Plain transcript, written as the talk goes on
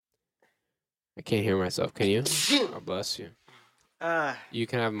I can't hear myself. Can you? Oh, bless you. You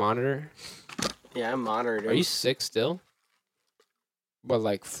can have monitor? Yeah, I'm monitoring. Are you sick still? What,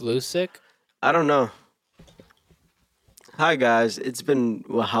 like flu sick? I don't know. Hi, guys. It's been,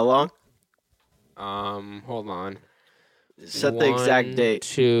 how long? Hold on. Set the exact date.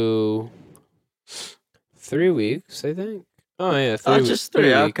 2, 3 weeks, I think. Oh, yeah, 3 weeks. Just 3,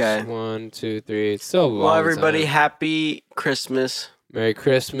 weeks. okay. 1, 2, 3. It's still a long Well, everybody, time. happy Christmas. Merry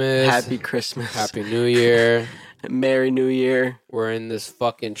Christmas. Happy Christmas. Happy New Year. Merry New Year. We're in this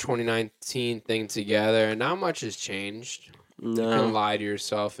fucking 2019 thing together, and not much has changed. No. You can lie to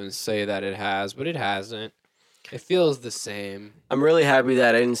yourself and say that it has, but it hasn't. It feels the same. I'm really happy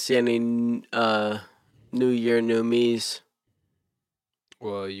that I didn't see any New Year, New Me's.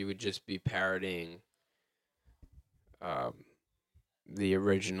 Well, you would just be parodying the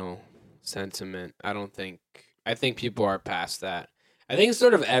original sentiment. I think people are past that. I think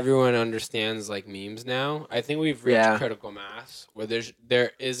sort of everyone understands like memes now. I think we've reached critical mass where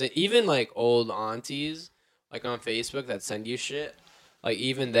there isn't even like old aunties like on Facebook that send you shit. Like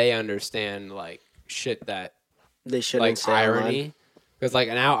even they understand like shit that they shouldn't like say irony. Because like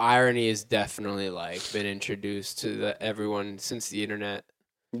now irony is definitely like been introduced to everyone since the internet.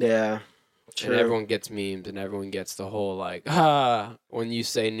 Yeah. True. And everyone gets memes and everyone gets the whole like, when you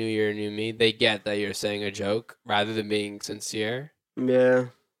say New Year, New Me, they get that you're saying a joke rather than being sincere. Yeah.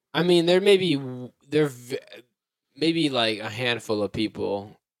 I mean, there may be like a handful of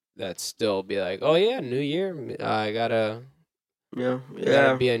people that still be like, oh yeah, New Year, I gotta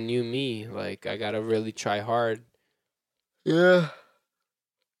be a new me. Like, I gotta really try hard. Yeah.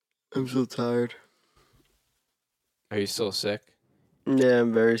 I'm so tired. Are you still sick? Yeah,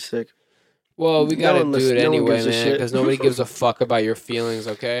 I'm very sick. Well, we gotta do it anyway, man, because nobody gives a fuck about your feelings,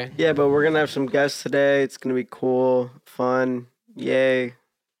 okay? Yeah, but we're gonna have some guests today. It's gonna be cool, fun. Yay.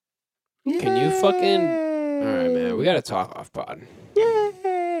 Can you fucking... All right, man, we gotta talk off pod.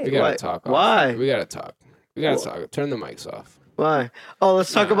 Yay. We gotta talk off. Why? We gotta talk. Talk. Turn the mics off. Why? Oh,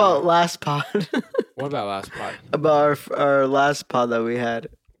 let's talk about last pod. What about last pod? About our last pod that we had.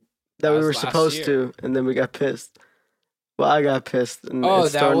 That we were supposed to, and then we got pissed. Well, I got pissed. And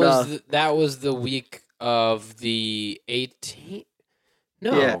that was the week of the 18th.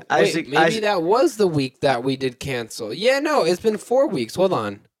 No, yeah, maybe that was the week that we did cancel. Yeah, no, it's been 4 weeks. Hold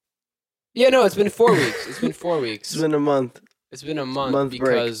on. Yeah, no, it's been 4 weeks. It's been 4 weeks. It's been a month. It's been a month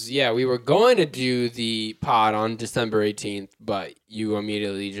because break. We were going to do the pod on December 18th, but you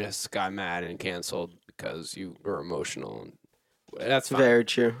immediately just got mad and canceled because you were emotional. That's fine. Very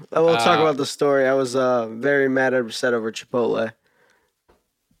true. We'll talk about the story. I was very mad and upset over Chipotle.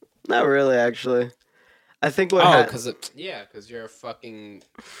 Not really, actually. I think what because you're a fucking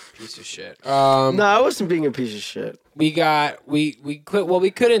piece of shit. No, I wasn't being a piece of shit. We quit. Well, we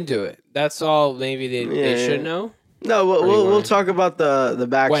couldn't do it. That's all. Maybe they should know. No, we'll talk about the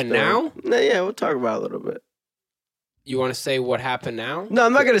backstory. When now? No, yeah, we'll talk about it a little bit. You want to say what happened now? No,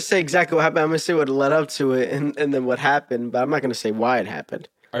 I'm not going to say exactly what happened. I'm going to say what led up to it and then what happened, but I'm not going to say why it happened.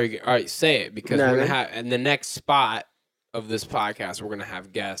 All right, say it because we're going to have in the next spot of this podcast, we're going to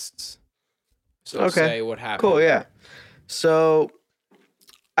have guests. So say what happened. Cool, yeah. So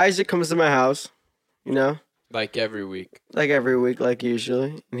Isaac comes to my house, like every week. Like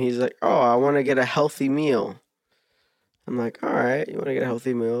usually. And he's like, "Oh, I want to get a healthy meal." I'm like, all right, you want to get a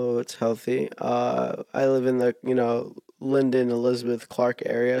healthy meal? It's healthy. I live in the, Linden, Elizabeth, Clark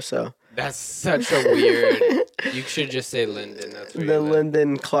area, so. That's such a weird. You should just say Linden. That's where the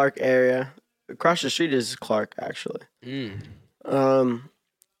Linden, Clark area. Across the street is Clark, actually. It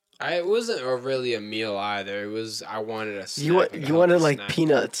wasn't really a meal either. It was, I wanted a snack. You wanted like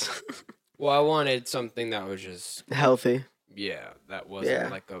peanuts. Well, I wanted something that was just. Healthy. Yeah, that wasn't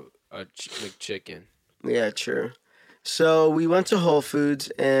like a chicken. Yeah, true. So we went to Whole Foods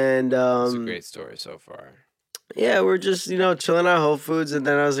and it's a great story so far. Yeah, we're just, chilling at Whole Foods and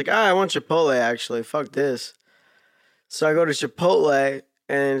then I was like, I want Chipotle actually. Fuck this. So I go to Chipotle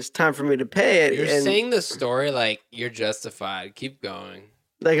and it's time for me to pay it. You're saying the story like you're justified. Keep going.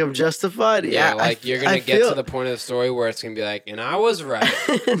 Like I'm justified? Yeah, you're going to get to the point of the story where it's going to be like, and I was right.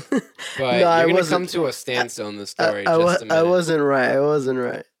 But you're going to come to a standstill in the story. I wasn't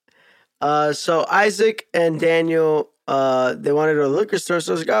right. So Isaac and Daniel, they wanted to go to the liquor store,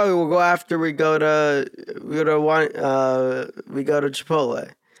 so I was like, "Oh, we'll go after we go to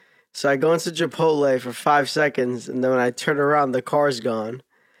Chipotle." So I go into Chipotle for 5 seconds, and then when I turn around, the car's gone.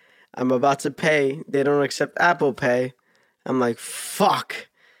 I'm about to pay. They don't accept Apple Pay. I'm like, "Fuck,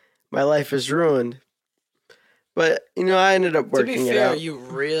 my life is ruined." But I ended up working it out. To be fair, you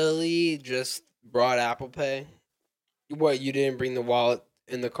really just brought Apple Pay. What, you didn't bring the wallet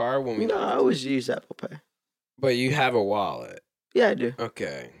in the car when we? No, I always use Apple Pay. But you have a wallet. Yeah, I do.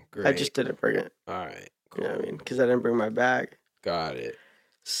 Okay, great. I just didn't bring it. All right, cool. You know what I mean? Because I didn't bring my bag. Got it.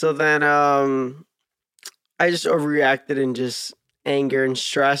 So then I just overreacted in just anger and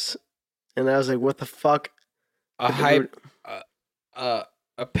stress. And I was like, what the fuck? A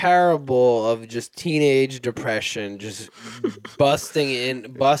parable of just teenage depression, just busting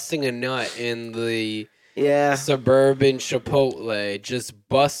a nut in the suburban Chipotle, just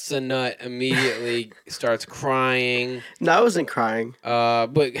busts a nut immediately, starts crying. No, I wasn't crying.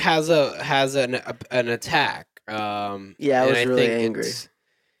 But has an attack. I was really angry.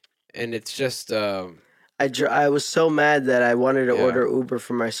 And it's just I was so mad that I wanted to order Uber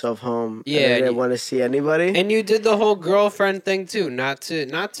for myself home. Yeah, and I didn't want to see anybody. And you did the whole girlfriend thing too, not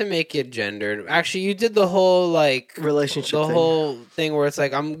to make it gendered. Actually, you did the whole like relationship, whole thing where it's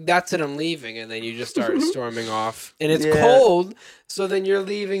like that's it, I'm leaving, and then you just start storming off, and it's cold. So then you're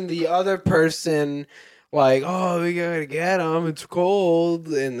leaving the other person like, oh, we gotta get him. It's cold,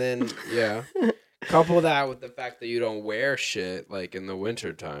 and then couple that with the fact that you don't wear shit like in the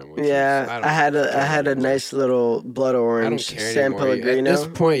wintertime. I had a nice little blood orange San Pellegrino. At this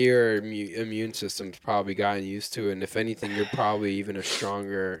point, your immune system's probably gotten used to it, and if anything, you're probably even a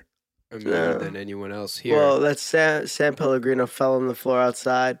stronger immune than anyone else here. Well, that San Pellegrino fell on the floor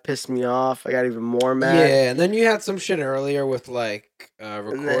outside, pissed me off. I got even more mad. Yeah, and then you had some shit earlier with like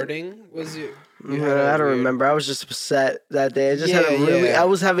recording. Was you? I don't remember. I was just upset that day. I just had I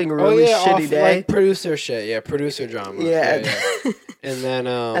was having a really shitty day. Like producer shit, producer drama. Yeah. And then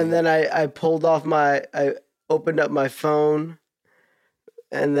I pulled off I opened up my phone,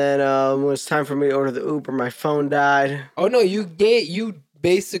 and then when it was time for me to order the Uber, my phone died. Oh no, you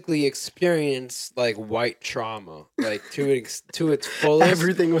basically experienced like white trauma, like to its fullest.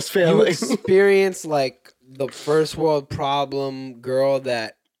 Everything was failing. You experienced like the first world problem girl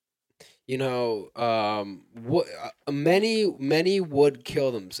that. Many would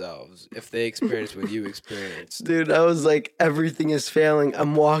kill themselves if they experienced what you experienced. Dude, I was like, everything is failing.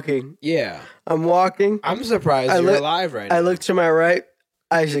 I'm walking. Yeah. I'm walking. I'm surprised you're alive right now. I looked to my right.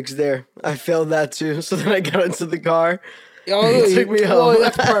 Isaac's there. I failed that too. So then I got into the car. It took me home. Well,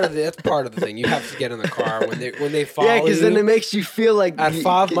 that's part of the thing. You have to get in the car when they follow you. Yeah, because then it makes you feel like at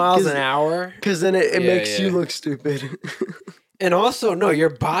 5 miles an hour. Because then it makes you look stupid. And also, no, your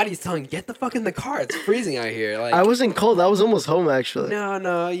body's telling you, get the fuck in the car. It's freezing out here. Like I wasn't cold. I was almost home, actually.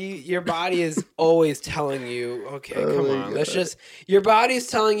 No, your body is always telling you, okay, come on. Your body's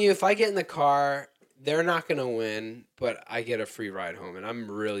telling you, if I get in the car, they're not going to win, but I get a free ride home, and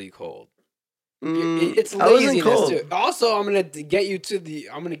I'm really cold. It's laziness, too. Also, I'm going to get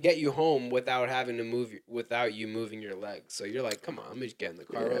you home without having to without you moving your legs. So you're like, come on, let me just get in the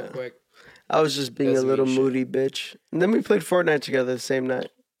car real quick. I was just being a little moody bitch. And then we played Fortnite together the same night.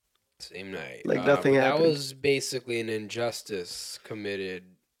 Like nothing happened. That was basically an injustice committed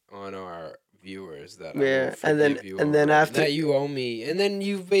on our viewers that and then after that you owe me. And then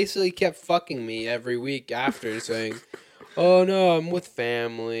you basically kept fucking me every week after saying, oh no, I'm with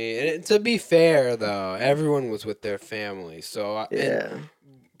family. And to be fair though, everyone was with their family. So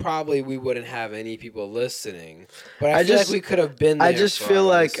probably we wouldn't have any people listening, but I feel like we could have been there. I just feel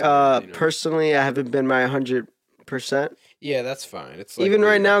like personally I haven't been my 100%. Yeah, that's fine. It's like even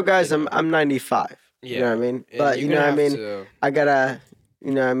right now, guys, I'm 95. Yeah. You know what I mean? But you know what I mean? I gotta,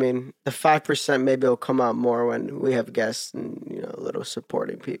 you know what I mean? The 5% maybe will come out more when we have guests and, a little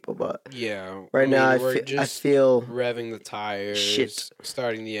supporting people. But right now I feel revving the tires,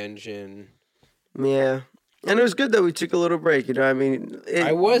 starting the engine. Yeah. And it was good that we took a little break, you know what I mean?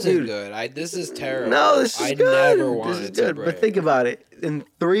 I wasn't good. This is terrible. No, this is good. Never wanted this is good. To break. But think about it. In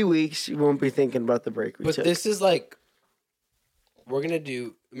 3 weeks, you won't be thinking about the break we took. But this is like, we're going to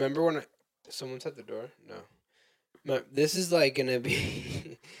do, remember when someone's at the door? No. This is like going to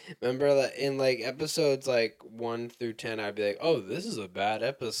be, remember that in like episodes like 1 through 10, I'd be like, oh, this is a bad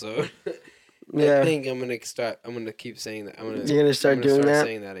episode. I think I'm gonna keep saying that. You're gonna start doing that?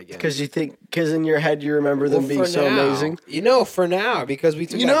 Saying that again. Because in your head you remember them being so amazing. For now, because we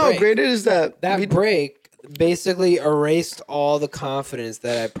took how great it is that break basically erased all the confidence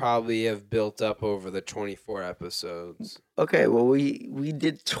that I probably have built up over the 24 episodes. Okay, well we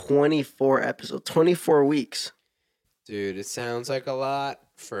did 24 episodes, 24 weeks. Dude, it sounds like a lot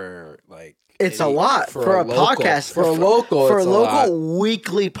for like. It's a lot for a podcast for a local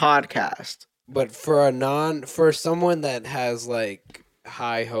weekly podcast. But for someone that has like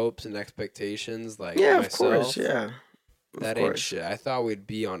high hopes and expectations, like myself, of course, that ain't shit. I thought we'd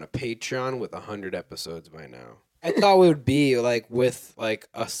be on a Patreon with 100 episodes by now. I thought we would be like with like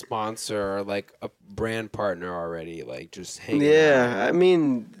a sponsor or like a brand partner already, like just hanging out. Yeah, I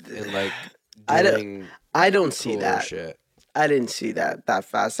mean, and like I don't see that. Shit. I didn't see that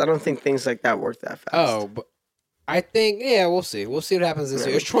fast. I don't think things like that work that fast. Oh, but I think we'll see. We'll see what happens this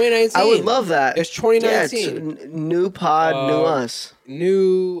year. It's 2019. I would love that. It's 2019. Yeah, it's new pod, new us.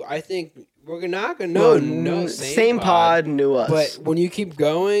 I think we're not gonna same pod, new us. But when you keep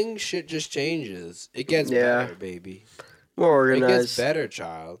going, shit just changes. It gets better, baby. More organized. It gets better,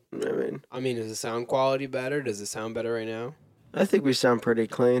 child. I mean, is the sound quality better? Does it sound better right now? I think we sound pretty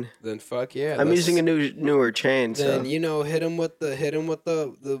clean. Then fuck yeah. I'm using a newer chain. Then hit him with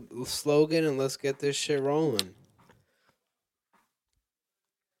the slogan and let's get this shit rolling.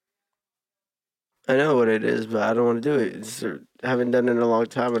 I know what it is, but I don't want to do it. I haven't done it in a long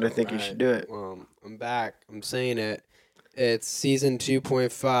time, and I think you should do it. Well, I'm back. I'm saying it. It's season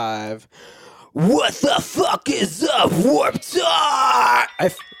 2.5. What the fuck is up, Warped Star?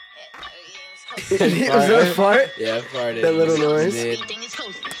 Was that a fart? Yeah, I farted. That little noise?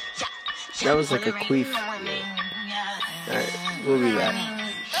 That was like a queef. Alright, we'll be back.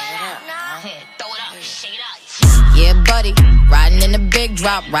 Yeah, buddy, riding in the big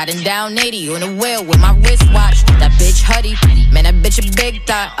drop, riding down 80 on the wheel with my wristwatch. That bitch Huddy, man, that bitch a big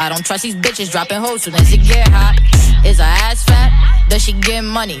thought. I don't trust these bitches dropping hoes soon as it get hot. Is her ass fat? Does she get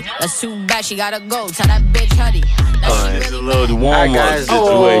money? That's too bad, she gotta go. Tell that bitch Huddy. It's a little warm-up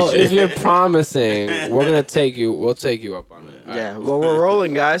situation. If you're promising, we'll take you up on it. Yeah, well, we're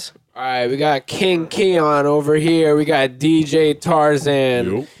rolling, guys. All right, we got King Keon over here. We got DJ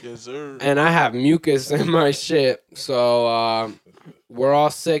Tarzan. Yep. Yes, sir. And I have mucus in my shit. So we're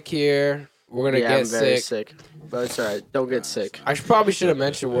all sick here. We're going to get I'm very sick. But it's all right. Don't get sick. I probably should have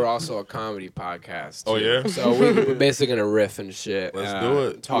mentioned we're also a comedy podcast. Oh, yeah? So we're basically going to riff and shit. Let's do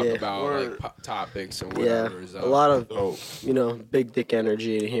it. Talk about like topics and whatever. Yeah, a lot of, big dick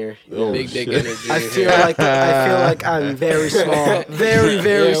energy in here. Big dick energy. I feel like I'm very small. Very,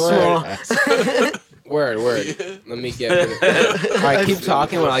 very small. Word. Let me get rid of it. All right, keep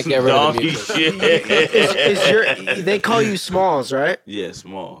talking while I get rid of the music. They call you Smalls, right? Yeah,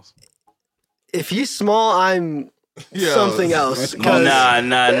 Smalls. If he's small, I'm something else. Nah,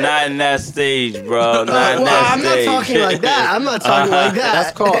 not in that stage, bro. Not in that I'm stage. not talking like that. I'm not talking like that.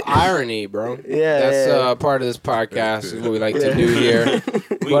 That's called irony, bro. That's part of this podcast. Is what we like to do here.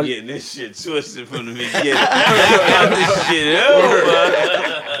 We getting this shit twisted from the beginning. Got this shit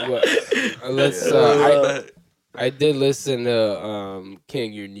over. Let's. I did listen to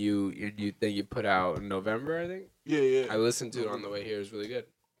King, your new thing you put out in November, I think. Yeah. I listened to it on the way here. It was really good.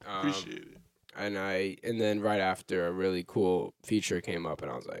 Appreciate it. And then right after a really cool feature came up,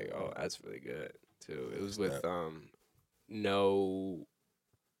 and I was like, oh, that's really good too. It was with no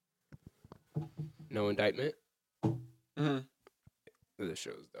indictment. Mm-hmm. The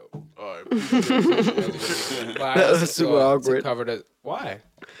show's dope. All right. That was super awkward. Covered it. Why?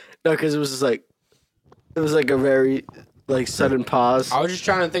 No, because it was like a very sudden pause. I was just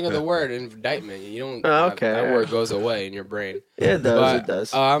trying to think of the word indictment. You don't. Okay. That word goes away in your brain. Yeah, it does. It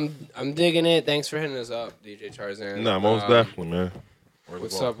does. I'm digging it. Thanks for hitting us up, DJ Tarzan. Nah, most definitely, man.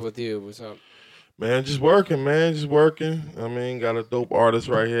 What's up with you? What's up? Man, just working, man. Just working. I mean, got a dope artist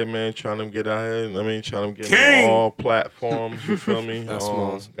right here, man. Trying to get out here. I mean, trying to get on all platforms. You feel me? That's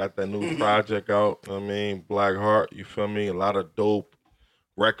small. Got that new project out. I mean, Black Heart. You feel me? A lot of dope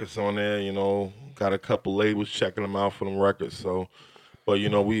records on there. Got a couple labels checking them out for them records. So, but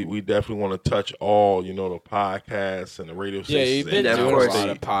we definitely want to touch all the podcasts and the radio stations. Yeah, you've been doing a lot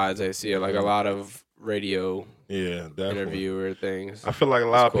of pods. I see like a lot of radio. Yeah, definitely. Interviewer things. I feel like a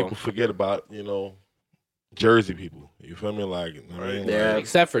lot of people forget about Jersey people. You feel me? Yeah.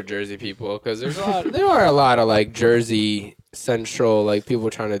 Except for Jersey people, because there are a lot of like Jersey Central like people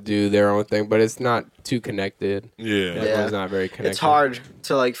trying to do their own thing, but it's not too connected. Yeah, everyone's not very connected. It's hard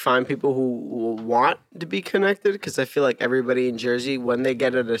to find people who want to be connected, because I feel like everybody in Jersey, when they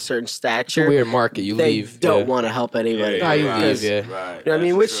get at a certain stature, it's a weird market. You leave. They don't want to help anybody. Yeah, you leave. Yeah, right. You know what I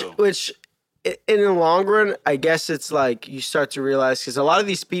mean? Which in the long run, I guess it's like you start to realize, because a lot of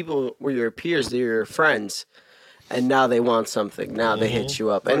these people were your peers, they're your friends, and now they want something. Now they hit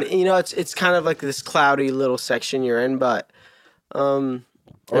you up, and it's kind of like this cloudy little section you're in. But I don't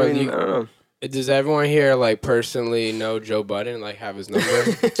know. Does everyone here personally know Joe Budden? Have his number?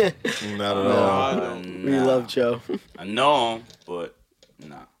 Not at all. We love Joe. I know him, but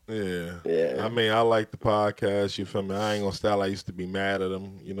nah. Yeah. I mean, I like the podcast. You feel me? I ain't gonna style. I used to be mad at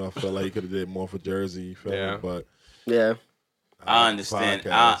him. I felt like he could have did more for Jersey. You feel me? But yeah, I understand.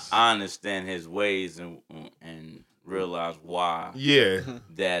 I understand his ways and realize why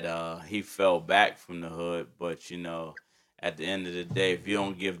that he fell back from the hood. But at the end of the day, if you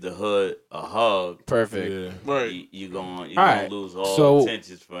don't give the hood a hug, perfect, right, you're gonna lose all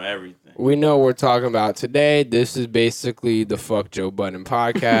intentions from everything. We know what we're talking about today. This is basically the Fuck Joe Budden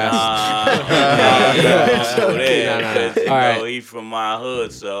podcast. All right, he's from my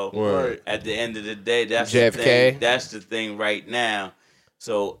hood, so at the end of the day, that's JFK. The thing. That's the thing right now.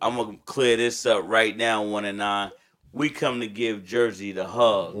 So I'm gonna clear this up right now, 1 and 9. We come to give Jersey the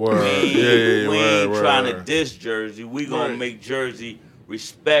hug. We ain't trying to diss Jersey. We gonna make Jersey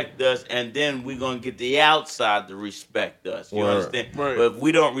respect us, and then we gonna get the outside to respect us. You understand? But if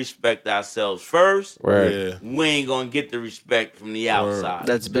we don't respect ourselves first, we ain't gonna get the respect from the outside.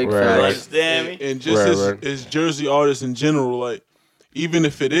 That's big fact. You understand me? And just as Jersey artists in general, like, even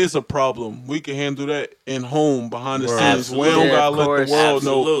if it is a problem, we can handle that in home, behind the scenes. Absolutely. We don't gotta let the world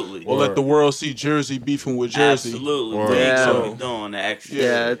know, or let the world world see Jersey beefing with Jersey. Absolutely. We ain't gonna be doing the extra.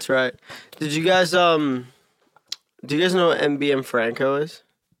 Yeah, that's right. Did you guys do you guys know what MBM Franco is?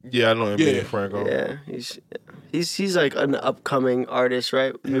 Yeah, I know MBM Franco. Yeah, he's like an upcoming artist,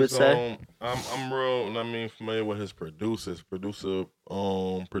 right? You would say. I'm real. Familiar with his producers. Produced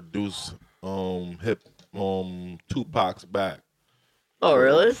Tupac's Back. Oh,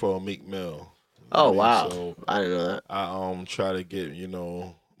 really? For Meek Mill. Oh, wow. So I didn't know that. I try to get,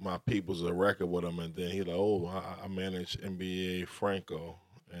 my people's a record with him, and then he like, I manage NBA Franco.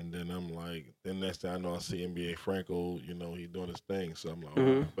 And then I'm like, then next thing I know, I see NBA Franco, he doing his thing. So I'm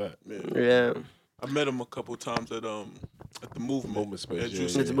like, bet. Yeah. I met him a couple times at the movement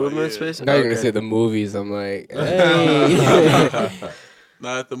space. At the movement space? Now you're gonna say the movies. I'm like, hey.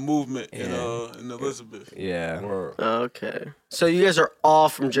 Not at the movement in Elizabeth. Yeah. Okay. So you guys are all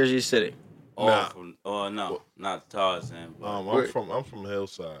from Jersey City? No, not Tarzan. I'm from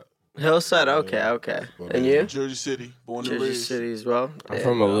Hillside. Hillside, okay. And you? Jersey City, born and raised. Jersey City as well. I'm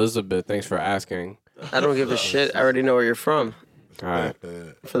from Elizabeth. Thanks for asking. I don't give a shit. I already know where you're from. All right.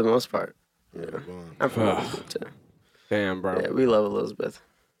 For the most part. Yeah. I'm from Elizabeth too. Damn, bro. Yeah, we love Elizabeth.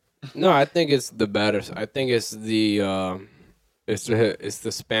 No, I think it's the better. I think it's the it's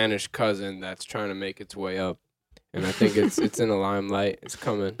the Spanish cousin that's trying to make its way up, and I think it's in the limelight. It's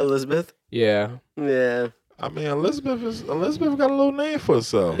coming. Elizabeth. Yeah. Yeah. Elizabeth got a little name for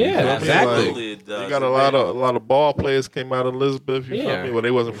herself. Yeah, exactly. You got a lot of ball players came out of Elizabeth. You feel me? Well,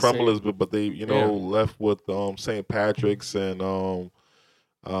 they wasn't from Elizabeth, but they left with St. Patrick's and the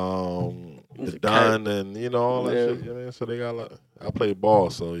Dunn and all that shit. You know, so they got I played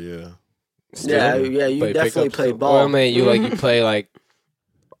ball, so yeah. Still, you definitely play ball. Well, man, you play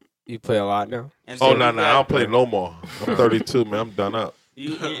you play a lot now. No, I don't play no more. I'm 32, man. I'm done up.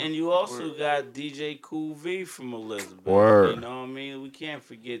 You also got DJ Cool V from Elizabeth. Word. You know what I mean? We can't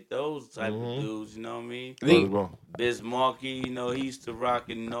forget those type of dudes. You know what I mean? Bismarcky, he used to rock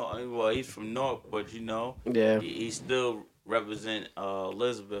in North. Well, he's from North, but he still represent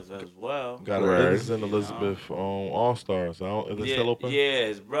Elizabeth as well. Got represent Elizabeth All Stars. Is it still open? Yeah,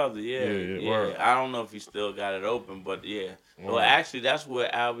 his brother. Yeah. I don't know if he still got it open, but yeah. Well, actually, that's where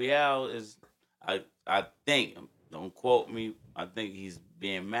Albial is. I think. Don't quote me. I think he's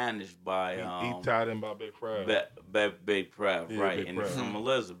being managed by. He tied in by Big Prav. Big Prav, right? And he's from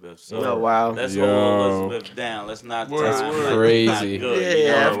Elizabeth. So oh wow. Let's hold Elizabeth down. Let's not. That's crazy.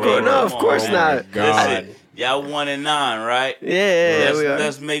 Yeah, of course. No, of course not. God. Listen, y'all 1 and 9, right? Yeah,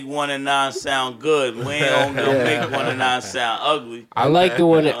 let's make 1 and 9 sound good. We ain't gonna make 1 and 9 sound ugly. I like the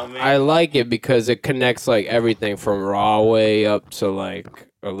one. I like it because it connects everything from Rahway up to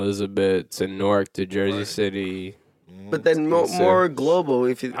Elizabeth to Newark to Jersey City. But then more global,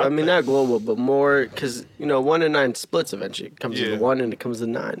 not global, but more, because, 1 and 9 splits eventually. It comes to 1 and it comes to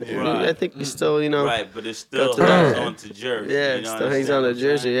 9. Yeah. Right. I think we still, Right, but it still hangs on to Jersey. Yeah, it still hangs on to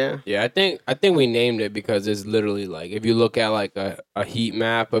Jersey, yeah. Yeah, I think we named it because it's literally if you look at a heat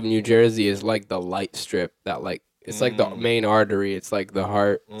map of New Jersey, it's like the light strip that it's like the main artery. It's like the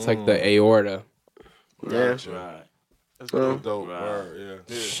heart. It's like the aorta. Yeah. Right. That's dope. Right.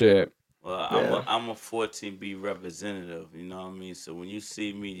 Yeah. Shit. Well, I'm a 14B representative, you know what I mean? So when you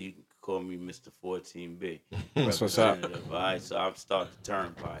see me, you can call me Mr. 14B. That's what's up. All right, so I'll start the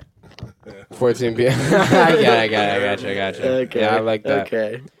turnpike. 14B. I got you. Okay. Yeah, I like that.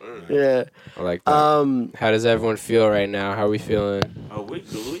 Okay. Yeah. I like that. How does everyone feel right now? How are we feeling? Oh, we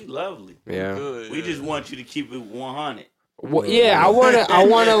lovely. Yeah. Good, we just want you to keep it 100. Well, yeah, I want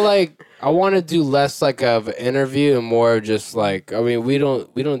to do less of an interview and more of just we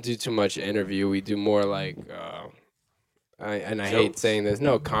don't do too much interview. We do more I hate saying there's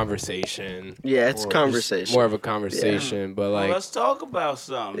no conversation. Yeah, it's conversation. More of a conversation, but like let's talk about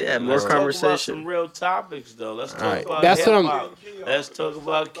something. Yeah, more let's conversation. Talk about some real topics though. Let's talk about that's what hip-hop. Let's talk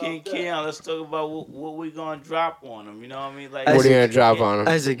about King Keon. Let's talk about what we gonna drop on him. You know what I mean? Like, what are you gonna drop on him?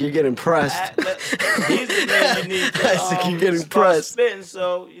 Isaac, you're getting pressed. He's the man you need to Isaac, you're getting pressed. Spitting,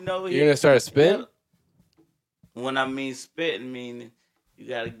 so you know you're gonna start spitting. When I mean spitting, meaning you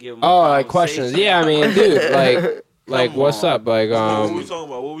gotta give him. Oh, like questions? Yeah, I mean, dude, like what's up? Like, what we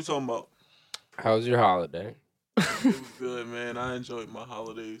talking about? How was your holiday? It was good, man. I enjoyed my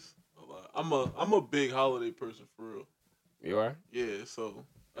holidays a lot. I'm a big holiday person for real. You are? Yeah, so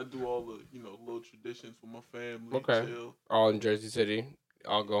I do all the little traditions with my family. Okay. Chill. All in Jersey City.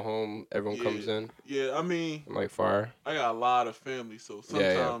 I'll go home. Everyone comes in. Yeah, I mean, I'm like far. I got a lot of family, so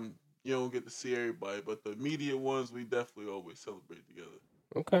sometimes you don't get to see everybody, but the immediate ones we definitely always celebrate together.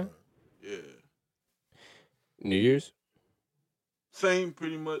 Okay. Yeah. New Year's? Same,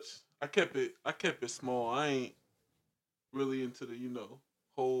 pretty much. I kept it small. I ain't really into the,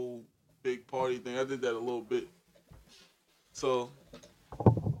 whole big party thing. I did that a little bit. So.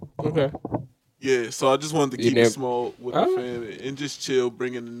 Okay. Yeah, so I just wanted to keep it small with the family and just chill,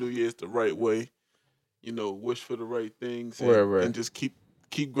 bringing the New Year's the right way. Wish for the right things and just keep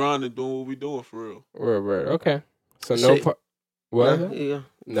grinding, doing what we doing for real. Right. Okay. So what? Yeah.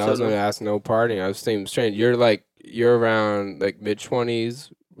 No, I was gonna ask no partying. I was thinking strange. You're around like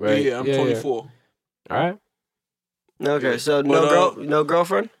mid-20s, right? Yeah, I'm 24. All right. Okay, so no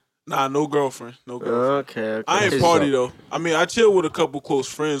girlfriend? Nah, no girlfriend. Okay. I ain't party though. I mean, I chill with a couple close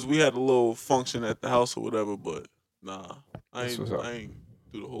friends. We had a little function at the house or whatever, but nah, I ain't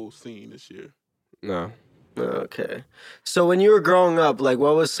do the whole scene this year. No. Okay. So when you were growing up, like,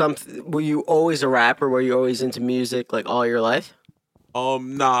 what was were you always a rapper? Were you always into music, like, all your life?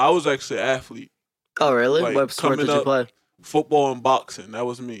 Nah, I was actually an athlete. Oh, really? Like, what sport did you play? Football and boxing. That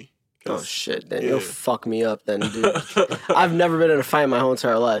was me. Oh, shit. Then you'll fuck me up then, dude. I've never been in a fight my whole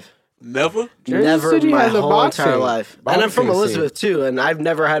entire life. Never? Never in my whole entire life. And I'm from Elizabeth, too, and I've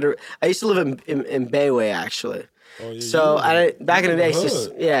never had I used to live in Bayway, actually. Oh, yeah, so back in the day,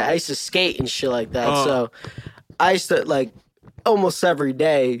 I used to skate and shit like that. So I used to, like, almost every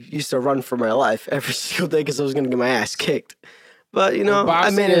day, used to run for my life every single day because I was going to get my ass kicked. But, I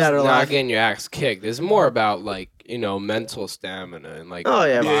made it out of life. Not getting your ass kicked. It's more about, like, mental stamina and, like... Oh,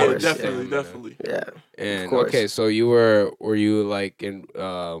 yeah, definitely. Yeah, and, okay, so were you, like, in...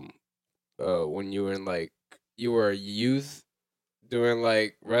 when you were in, like... You were a youth doing,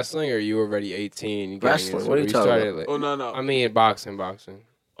 like, wrestling, or you were already 18? Wrestling? What are you talking about? Like, oh, no. I mean, boxing.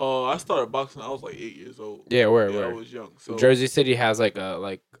 I started boxing. I was like 8 years old. Yeah, where? I was young. So Jersey City has like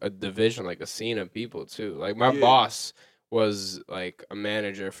a division, like a scene of people too. Like my boss was like a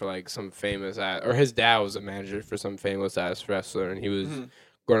manager for like some famous or his dad was a manager for some famous ass wrestler, and he was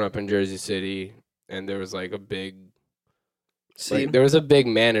growing up in Jersey City, and there was like a big. Like, there was a big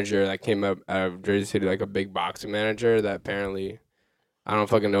manager that came up out of Jersey City, like a big boxing manager that apparently. I don't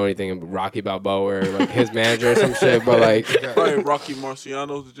fucking know anything about Rocky Balboa or like his manager or some shit, but like probably Rocky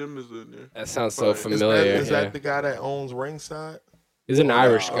Marciano's gym is in there. That sounds so familiar. Is that the guy that owns Ringside? He's an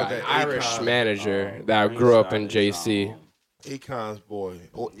Irish guy, Irish manager that grew up in JC. Akon's boy,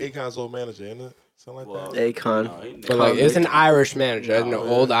 Akon's old manager, isn't it? Something like that. Akon, but like it's an Irish manager, an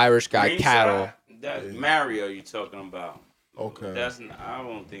old Irish guy, Ringside, cattle. That's Mario you talking about? Okay. I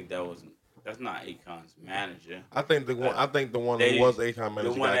don't think that was. That's not Akon's manager. I think the one who was Akon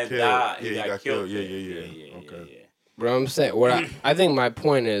manager got killed. Died, he got killed. Yeah. Okay. Yeah. But I'm saying I think my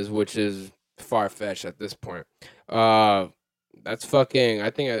point is, which is far fetched at this point. That's fucking.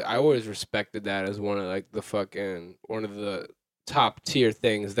 I think I always respected that as one of the top tier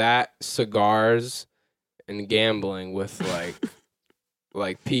things. That cigars and gambling with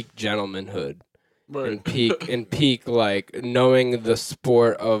like peak gentlemanhood. Right. And peak, like knowing the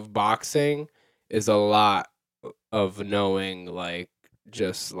sport of boxing is a lot of knowing, like,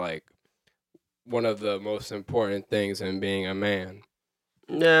 just like one of the most important things in being a man.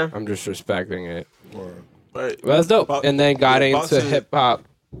 Yeah, I'm just respecting it. Right, well, that's dope. And then got into hip hop.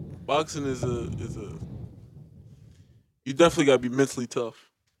 Boxing is a. You definitely gotta be mentally tough.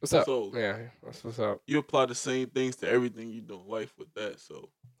 What's up? So, yeah, that's what's up. You apply the same things to everything you do in life with that. So.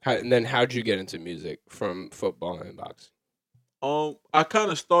 And then how'd you get into music from football and boxing? I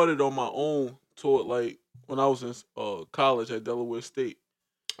kind of started on my own toward like when I was in college at Delaware State.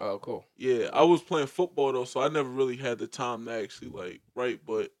 Oh, cool. Yeah, I was playing football though, so I never really had the time to actually like write.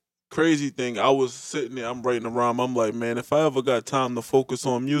 But crazy thing, I was sitting there, I'm writing a rhyme. I'm like, man, if I ever got time to focus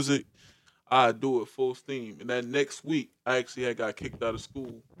on music, I'd do it full steam. And that next week, I actually got kicked out of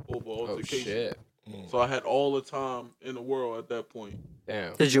school over altercation. Oh shit. So I had all the time in the world at that point.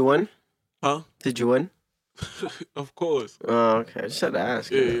 Damn. Did you win? Huh? Did you win? Of course. Oh, okay. I just had to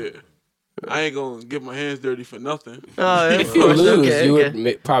ask. Yeah. I ain't gonna get my hands dirty for nothing. Oh, yeah, If you lose, you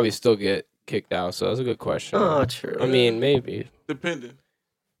would probably still get kicked out. So that's a good question. Oh, true. I mean, maybe. Depending.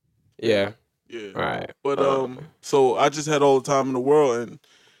 Yeah. Yeah. All right. But so I just had all the time in the world, and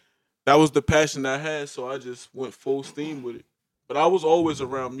that was the passion I had. So I just went full steam with it. But I was always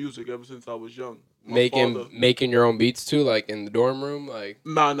around music ever since I was young. Making your own beats too, like in the dorm room, like.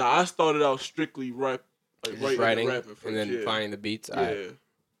 Nah. I started out strictly rapping first, and then finding the beats. Yeah.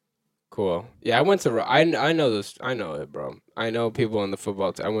 Cool. Yeah, I went to. I know this. I know it, bro. I know people in the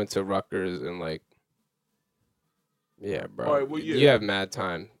football team. I went to Rutgers and like. Yeah, bro. All right, well, yeah. You have mad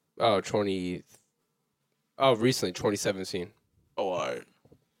time. Oh, recently 2017. Oh, all right.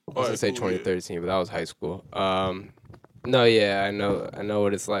 I was gonna say 2013, but that was high school. No, yeah, I know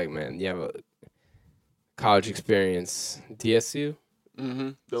what it's like, man. You have a college experience. DSU.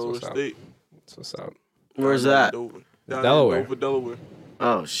 Delaware State. That's what's up. Where's that? Delaware. Delaware.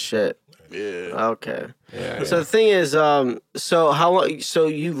 Oh shit. Yeah. Okay. Yeah. So the thing is, so how long? So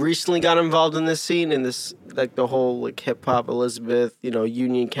you recently got involved in this scene, in this like the whole like hip hop Elizabeth,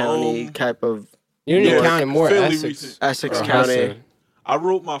 Union County type of. Union County, more Essex. Recent. Essex County. Hudson. I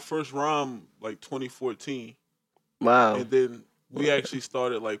wrote my first rhyme like 2014. Wow. And then we actually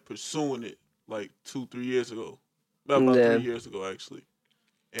started like pursuing it like 2-3 years ago. About 3 years ago, actually.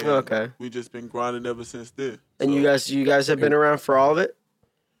 And okay. We just been grinding ever since then. And you guys have been around for all of it?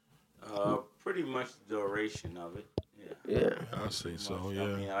 Pretty much the duration of it. Yeah. I see so, yeah. I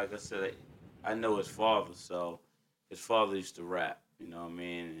mean, like I said, I know his father, so his father used to rap, you know what I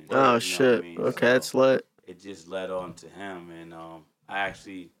mean? And, shit. Okay, so that's lit. It just led on to him, and I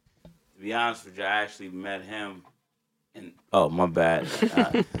actually, to be honest with you, I actually met him, my bad.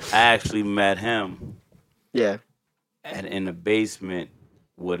 I actually met him. Yeah. In the basement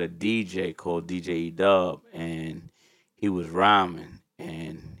with a DJ called DJ E-Dub, and he was rhyming,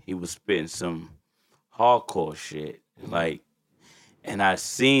 and he was spitting some hardcore shit, like, and I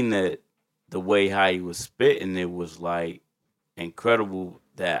seen the way how he was spitting, it was like incredible.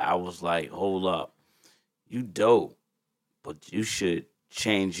 That I was like, hold up, you dope, but you should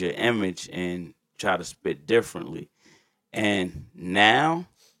change your image and try to spit differently. And now,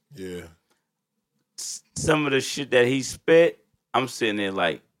 some of the shit that he spit, I'm sitting there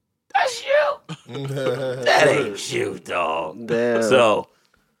like, that's you. That ain't you, dog. Damn. So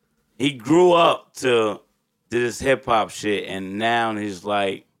he grew up to this hip hop shit, and now he's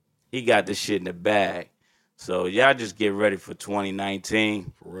like, he got this shit in the bag. So y'all just get ready for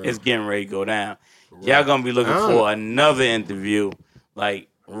 2019. It's getting ready to go down. Y'all gonna be looking for another interview, like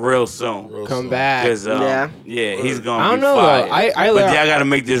real soon. Come back. He's gonna I don't be know fired. though. But y'all gotta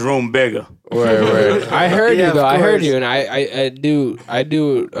make this room bigger. Word. I heard you though. I heard you, and I do.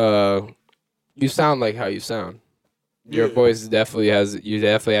 You sound like how you sound. Your voice definitely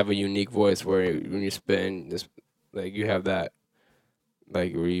have a unique voice where when you're spitting, this, like you have that,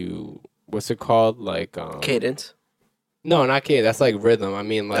 like what's it called? Like Cadence? No, not cadence. That's like rhythm. I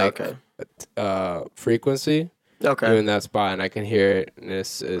mean like frequency. Okay. You're in that spot, and I can hear it, and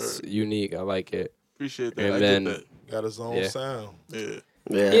it's unique. I like it. Appreciate that. And I then get that. Got his own sound.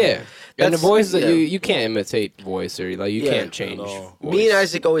 Yeah. And the voice that you can't imitate voice, or like you can't change voice. Me and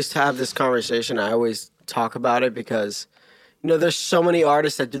Isaac always have this conversation. I always talk about it because, there's so many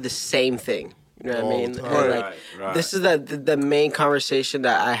artists that do the same thing. You know what I mean? Right. This is the main conversation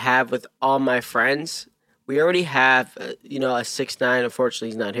that I have with all my friends. We already have, a 6ix9ine. Unfortunately,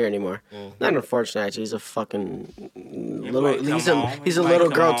 he's not here anymore. Not unfortunately, actually, he's a fucking little. He's a little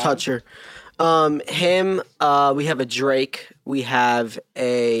girl toucher. Him. We have a Drake. We have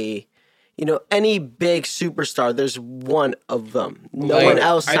a. Any big superstar, there's one of them. No one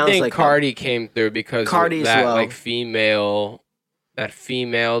else sounds like I think Cardi came through because Cardi that as well. like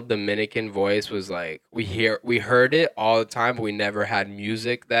female Dominican voice was like we heard it all the time, but we never had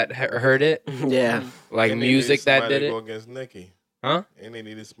music that heard it. Yeah, like music that did it. Go against Nicki. Huh? And they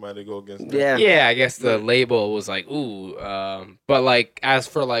needed somebody to go against Nicki. Yeah. I guess the label was like ooh, but like as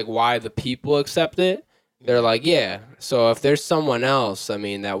for like why the people accept it. They're like, yeah. So if there's someone else, I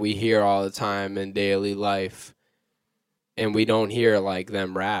mean, that we hear all the time in daily life, and we don't hear like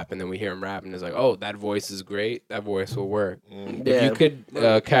them rap, and then we hear them rap, and it's like, oh, that voice is great. That voice will work. If you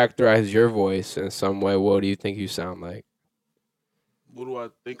could characterize your voice in some way, what do you think you sound like? What do I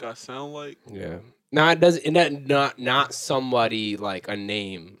think I sound like? Yeah. Not somebody like a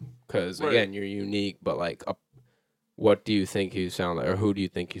name, because again, you're unique. But like, what do you think you sound like, or who do you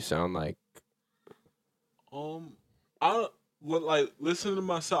think you sound like? listening to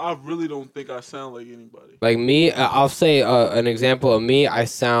myself, I really don't think I sound like anybody. Like me, I'll say an example of me. I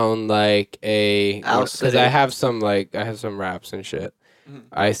sound like because I have some raps and shit. Mm-hmm.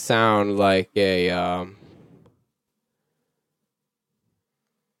 I sound like a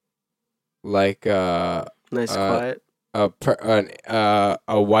nice quiet. A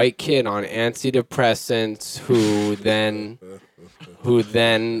white kid on antidepressants who then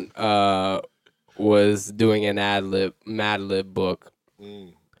was doing an Mad Lib book.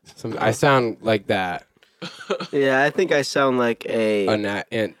 I sound like that. Yeah, I think I sound like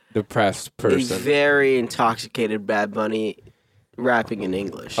a depressed person. A very intoxicated Bad Bunny rapping in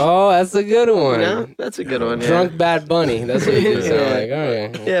English. Oh, that's a good one. Yeah, that's a good one. Drunk Bad Bunny. That's what you sound like.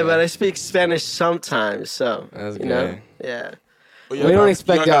 Okay. Yeah, but I speak Spanish sometimes, so that's good. Yeah. We don't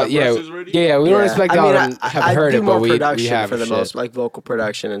expect y'all. We don't expect y'all to have heard it, but we have for the most, like vocal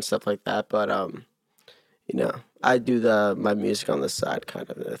production and stuff like that. But I do my music on the side, kind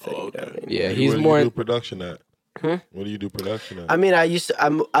of the thing. You know what I mean? Yeah, he's more. Do production at? What do you do production at? I mean, I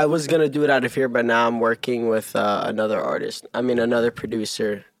was gonna do it out of here, but now I'm working with another artist. I mean, another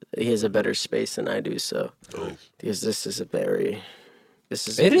producer. He has a better space than I do, so because this is a tight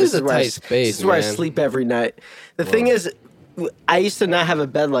space. This is where I sleep every night. The thing is, I used to not have a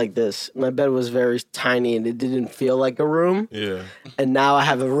bed like this. My bed was very tiny and it didn't feel like a room. Yeah. And now I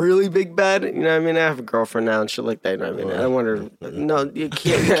have a really big bed. You know what I mean? I have a girlfriend now and shit like that. You know what I mean? I don't want to. No, you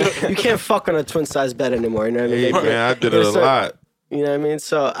can't fuck on a twin size bed anymore. You know what I mean? Hey, man, I did it a lot. You know what I mean?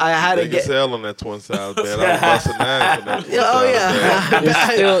 So I had to get sell on that twin size bed. I was busting nine for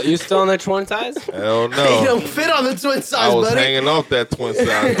that. You still on the twin size? Hell no. You don't fit on the twin size. I was buddy. hanging off that twin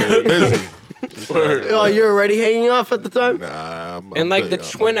size bed. Busy. Oh, you're already hanging off at the time? Nah, and like the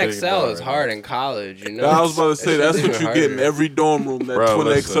Twin XL is hard in college, you know. I was about to say that's what you get in every dorm room. That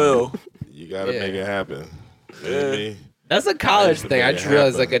Twin XL. You gotta make it happen. You know what I mean? That's a college thing. I just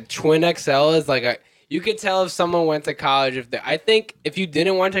realized like a Twin XL is like you could tell if someone went to college I think if you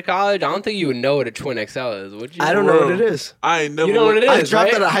didn't went to college, I don't think you would know what a Twin XL is, would you? I don't know what it is. I ain't never. You know what it is? I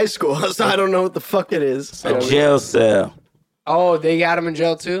dropped out of high school, so I don't know what the fuck it is. A jail cell. Oh, they got him in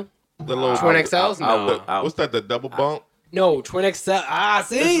jail too? The little Twin XLs? No. What's that? The double bump? No, Twin XL.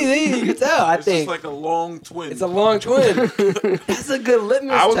 See, you can tell. I think it's like a long twin. It's a long twin. That's a good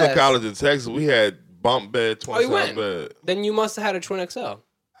litmus test. I was in college in Texas. We had bump bed, twin size bed. Then you must have had a Twin XL.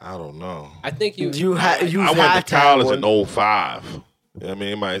 I don't know. I think you I went to college in 2005. I mean,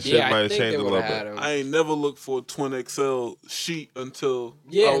 it might have changed a little bit. I ain't never looked for a Twin XL sheet until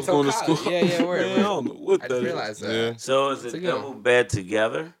I was going to school. Yeah, word. I don't know what that is. That. Yeah. So is it double bed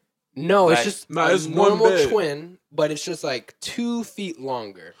together? No, it's just it's normal one bed. twin, but it's just like 2 feet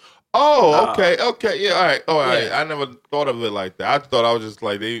longer. Oh, okay, yeah, all right. I never thought of it like that. I thought I was just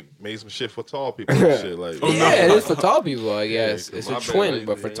like they made some shit for tall people and shit. Like, it is for tall people, I guess. It's a twin,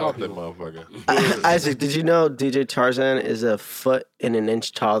 but for tall people. Motherfucker. Isaac, did you know DJ Tarzan is a foot and an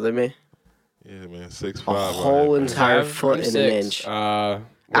inch taller than me? Yeah, man, 6'5". A whole entire foot and an inch.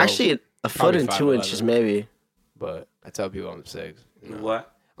 Actually, a foot and 2 inches maybe. But I tell people I'm 6. No. What?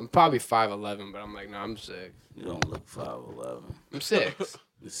 I'm probably 5'11", but I'm like, no, I'm 6. You don't look 5'11". I'm 6.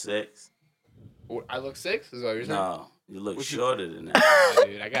 You're 6? I look 6? Is what you're saying? No, you look shorter than that. Oh,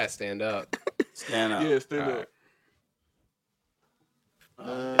 dude, I gotta stand up. Stand up. Yeah, stand up.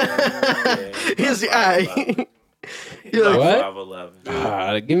 Here's the eye. You're like what?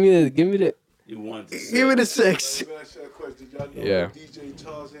 5'11". Give me the. You want to give me the 6. Yeah. DJ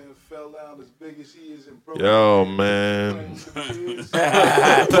Tarzan fell down as big as he is and broke. Yo, man.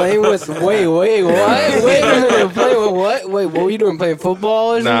 Playing with wait, what? Wait a minute. Playing with what? Wait, what were you doing? Playing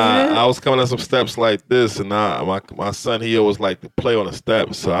football or something? Nah, I was coming up some steps like this, and my son he always like to play on the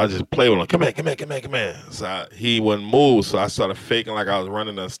steps, so I just play with him. Come here. So he wouldn't move, so I started faking like I was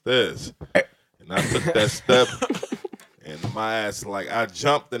running upstairs, and I took that step. And my ass, like, I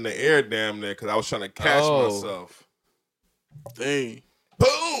jumped in the air damn near because I was trying to catch myself. Dang.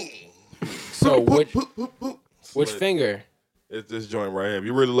 Boom! So, which finger? It's this joint right here. If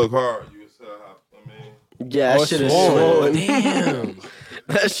you really look hard, you see how, yeah, that shit is swollen. Damn.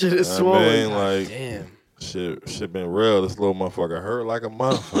 That shit is swollen. Like, damn. Shit been real. This little motherfucker hurt like a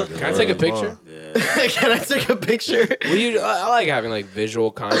motherfucker. Can I take a picture? Yeah. Can I take a picture? I like having like visual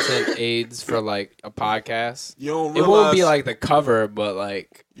content aids for like a podcast. You don't realize, it won't be like the cover, but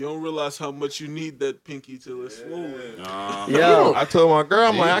like you don't realize how much you need that pinky till it's swollen. Yo, I told my girl,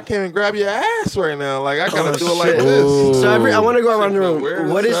 I'm like, I can't even grab your ass right now. Like I gotta do it like this. So I want to go around the room.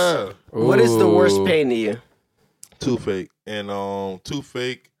 What is the worst pain to you? Toothache and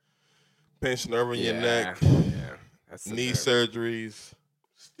toothache. Pinched nerve in your neck, knee surgeries,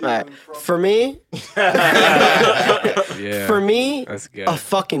 All right. For me, that's good. a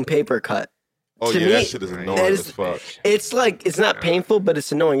fucking paper cut. Oh, to yeah, me, that shit is annoying as fuck. It's like, it's not painful, but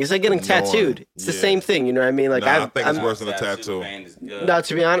it's annoying. It's like getting tattooed. It's the same thing, you know what I mean? Like, I think it's worse than a tattoo. No,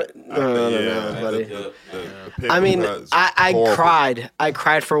 to be honest, no, buddy. I mean, I cried. I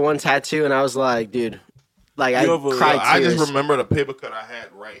cried for one tattoo, and I was like, dude, like, I cried tears. I just remember the paper cut I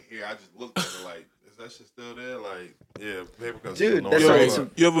had right here. I just looked at it like, is that shit still there? Like, yeah, paper cut. Dude,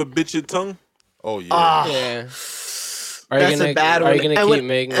 you ever bit your tongue? Oh, yeah. Yeah. That's a bad one. Are you gonna keep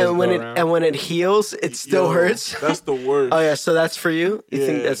making this go around? And when it heals, it still hurts. That's the worst. Oh yeah, so that's for you. You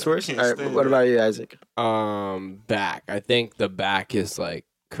think that's worse? All right. What about you, Isaac? Back. I think the back is like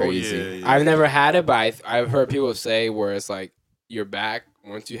crazy. Yeah. I've never had it, but I've heard people say where it's like your back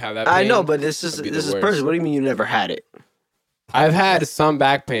once you have that pain. I know, but this is personal. What do you mean you never had it? I've had some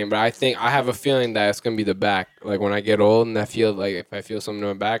back pain, but I think I have a feeling that it's gonna be the back. Like when I get old, and I feel like if I feel something in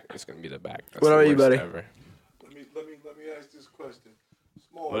my back, it's gonna be the back. That's what about you, buddy? Ever. Let me ask this question.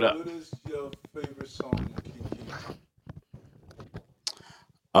 Small, what is your favorite song, King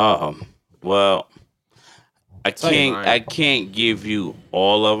Keon? Well, I can't give you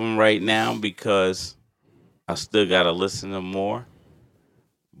all of them right now because I still gotta listen to more.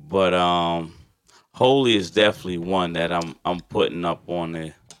 But Holy is definitely one that I'm putting up on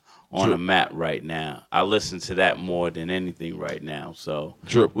the map right now. I listen to that more than anything right now. So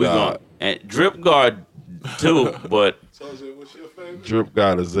Drip God and Drip God too, but what's your favorite? Drip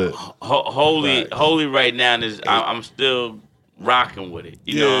God is it. Holy right now is I'm still rocking with it.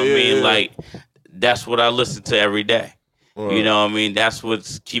 You know what I mean? Yeah. Like that's what I listen to every day. Right. You know what I mean? That's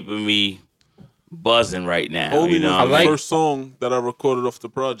what's keeping me buzzing right now. Holy, you know, was the first song that I recorded off the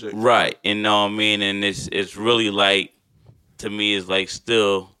project. Right, you know what I mean, and it's really like to me it's like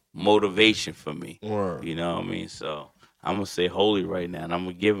still motivation for me. Right. You know what I mean? So I'm gonna say Holy right now, and I'm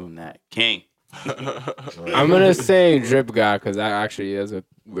gonna give him that King. I'm gonna say Drip God because that actually is a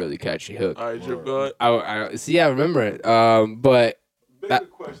really catchy hook. All right, Drip God. I see. I remember it. But bigger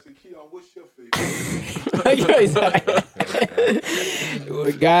question, Keon, what's your favorite?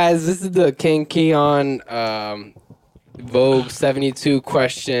 Guys, this is the King Keon Vogue 72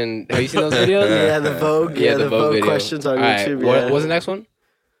 question. Have you seen those videos? Yeah, the Vogue. Yeah, the Vogue video. Questions on YouTube. Right. What's the next one?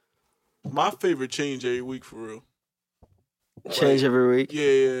 My favorite change every week for real. Change every week?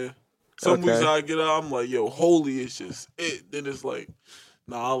 Yeah. Some weeks I get out, I'm like, yo, Holy is just it. Then it's like,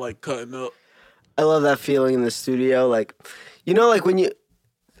 nah, I like cutting up. I love that feeling in the studio. Like, you know, like when you,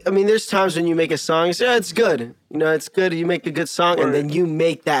 I mean, there's times when you make a song, you say, yeah, it's good. You know, it's good. You make a good song, and then you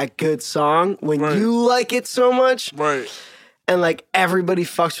make that good song when you like it so much. Right. And, like, everybody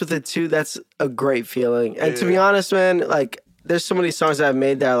fucks with it, too. That's a great feeling. And to be honest, man, like, there's so many songs that I've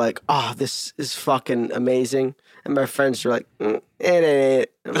made that are like, oh, this is fucking amazing. And my friends are like, it ain't.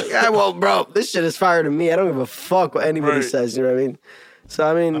 I'm like, well, bro, this shit is fire to me. I don't give a fuck what anybody says. You know what I mean? So,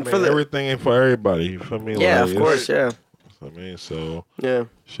 I mean for everything ain't for everybody. You feel me? Yeah, like, of course, yeah. I mean, so yeah.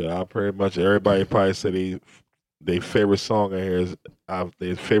 Shit, I pretty much everybody probably say their favorite song in here is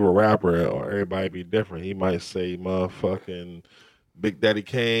their favorite rapper, or everybody be different. He might say motherfucking Big Daddy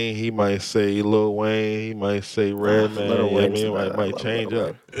Kane. He might say Lil Wayne. He might say Redman. Lil Wayne. It might change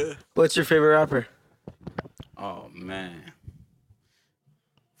up. What's your favorite rapper? Oh man,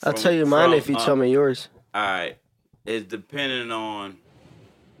 I'll tell you mine if you tell me yours. All right, it's depending on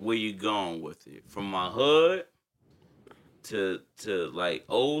where you going with it. From my hood to like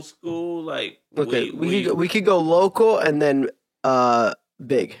old school, like okay, we could go local and then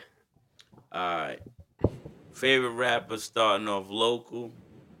big. All right, favorite rapper starting off local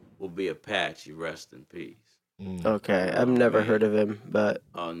will be Apache. Rest in peace. Okay, I've never heard of him, but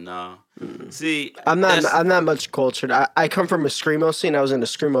oh no. See, I'm not much cultured. I come from a screamo scene. I was in a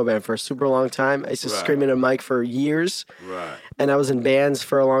screamo band for a super long time. I used to scream in a mic for years. Right. And I was in bands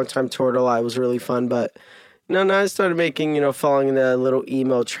for a long time. Toured a lot. It was really fun. But no, I started making, following the little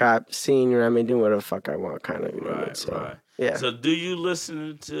emo trap scene. You know what I mean? Doing whatever the fuck I want, kind of. Right. Yeah. So do you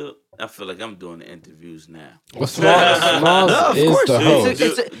listen to? I feel like I'm doing the interviews now. Well, Small is the host.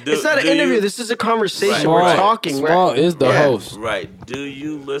 It's not an interview. This is a conversation. Right. We're talking. Small is the host. Right. Do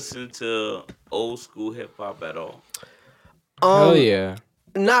you listen to old school hip hop at all? Hell yeah.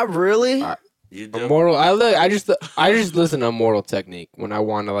 Not really. You do? Immortal. I just listen to Immortal Technique when I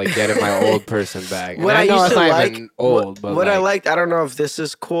want to like get in my old person bag. What I know used it's to not like, even old, but what I liked. I don't know if this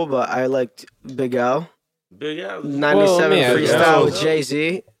is cool, but I liked Big L. Big L. 97 freestyle with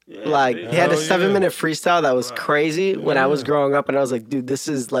Jay-Z. Yeah, like, he had a 7-minute freestyle that was crazy when I was growing up, and I was like, dude, this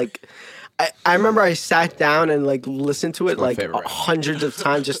is like, I remember I sat down and like listened to it like favorite. hundreds of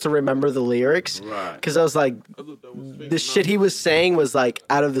times just to remember the lyrics. Right. Because I was like, the shit he was saying was like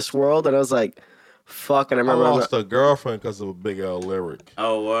out of this world, and I was like, fuck. And I I remember lost a girlfriend because of a Big L lyric.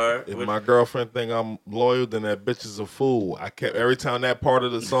 Oh, word. If my girlfriend think I'm loyal, then that bitch is a fool. I kept every time that part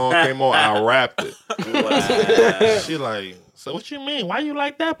of the song came on, I rapped it. Wow. She like, so what you mean? Why you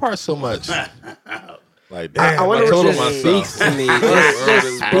like that part so much? Like, damn, I wonder told what her Just myself. speaks to me. It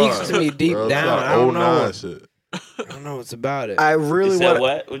just speaks to me deep Bro, it's down. like I don't know. 09 shit. I don't know what's about it. I You really said want.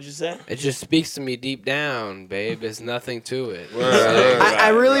 what? What'd you say? It just speaks to me deep down, babe. There's nothing to it. I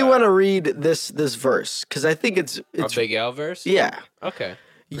really want to read this verse because I think it's A Big L verse? yeah. Okay.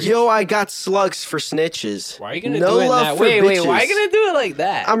 Yo, I got slugs for snitches. Why are you gonna no do it love that for way? Wait, bitches. why are you gonna do it like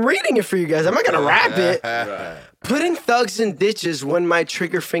that? I'm reading it for you guys. I'm not gonna rap it. Right. Putting thugs in ditches when my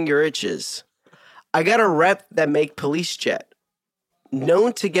trigger finger itches. I got a rep that make police jet.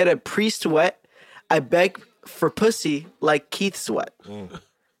 Known to get a priest wet. I beg for pussy like Keith Sweat. You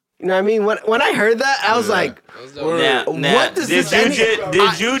know what I mean? When I heard that, I was like, Now, what does did this you any-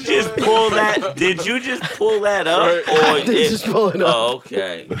 did you just pull that? Did you just pull that up? I did just pull it up. Oh,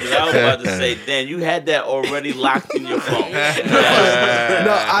 okay. 'Cause I was about to say, Dan, you had that already locked in your phone.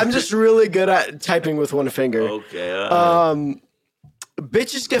 no, I'm just really good at typing with one finger. Okay.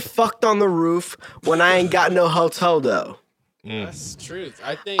 Bitches get fucked on the roof when I ain't got no hotel though. That's truth.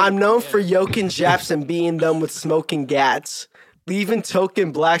 I think I'm known for yoking Japs and being them with smoking gats, leaving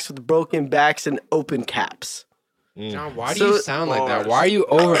token blacks with broken backs and open caps. John, why do So- you sound like that? Why are you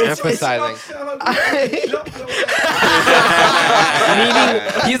overemphasizing? Meaning,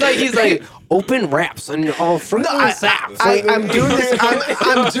 he's like open raps and all freaking saps. I'm doing this.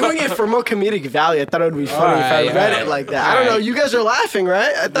 I'm doing it for more comedic value. I thought it would be funny if I Alright, read alright, it like that. I don't know. alright. You guys are laughing,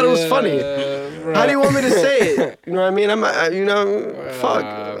 right? I thought it was funny. How do you want me to say it? You know what I mean? Fuck.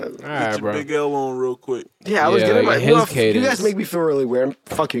 All Get right, your bro. Big L on real quick. Yeah, I was Yeah, getting my. his You cadence. guys make me feel really weird.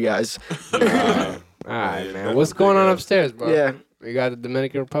 Fuck you guys. All right, man. What's going on upstairs, bro? Yeah. You got the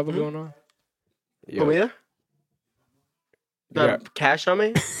Dominican Republic going on? Yo, Comida? Got cash on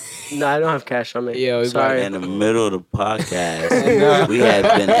me? No, I don't have cash on me. Yo, we Sorry. In the middle of the podcast, we have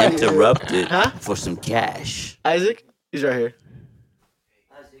been interrupted Huh? for some cash. Isaac? He's right here.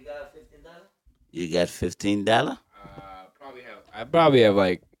 You got $15? I probably have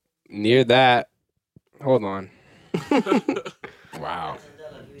like near that. Hold on. Wow.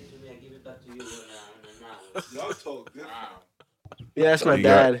 Y'all talk different. Yeah, that's my You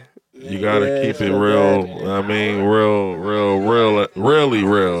got- dad. You gotta Yeah, keep it so real. bad. I mean, really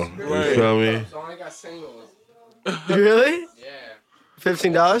real. You feel me? I only got singles. Really? Yeah.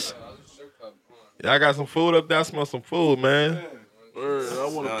 $15? Yeah, I got some food up there. I smell some food, man. Word, I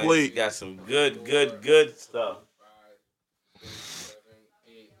want to No, play. you got some good stuff.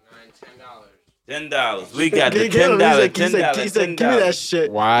 $10. We got the Get him. $10. He's like, give me that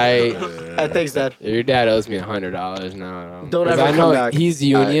shit. Why? Thanks, Dad. Your dad owes me $100 now. Don't 'Cause ever I come know back. he's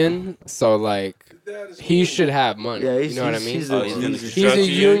union, so like Dad is he cool. should have money. Yeah, you know what I mean? he's Oh, he's in the he's- He's a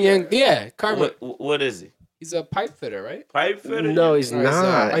construction union. Yeah, Carmen. What is he? He's a pipe fitter, right? Pipe fitter? No, he's Or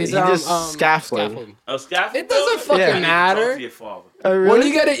not. he's, He just scaffolding. Oh, scaffold? It doesn't fucking Yeah. matter. Talk to your father. Oh, When really?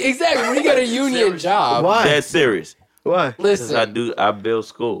 you get when you get a union job. Why? That's serious. Why? Because Listen, I build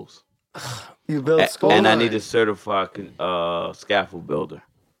schools. You build school? And I need a certified scaffold builder.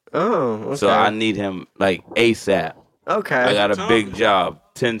 Oh, okay. So I need him like ASAP. Okay. I got a big job,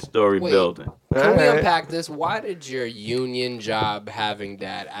 10-story Wait. building. can we Alright. unpack this? Why did your union job having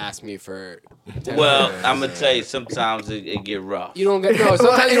dad ask me for 10 Well, grand? I'm gonna tell you, sometimes it get rough. You don't get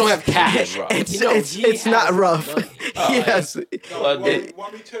sometimes you don't have cash. It's, You know, it's, he it's not has rough. money. Yes. Well, Want they- me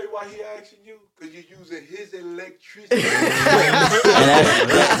to tell you why he asking you? Because you're using his electricity. And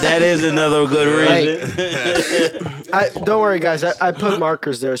that is another good reason. Don't worry, guys. I put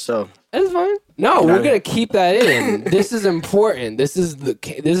markers there, so. That's fine. No, we're gonna keep that in. This is important. This is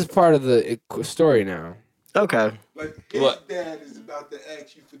part of the story now. Okay. But his What? dad is about to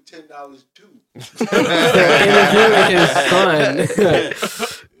ask you for $10 too. Interviewing his son.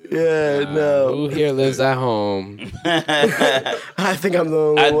 Yeah, no. Who here lives at home? I think I'm the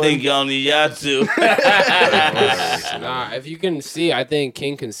only I one. think only y'all two. Nah, if you can see, I think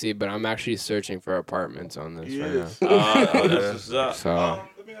King can see, but I'm actually searching for apartments on this right Yes. now. Oh, that's what's up. So,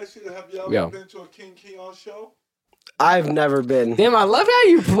 Let me ask you, have y'all Yo. ever been to a King Keon show? I've never been. damn, I love how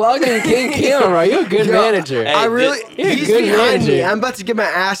you plug in King Keon, bro. You're a good Yo, manager. Hey, I really, You're a he's good behind me. manager. I'm about to get my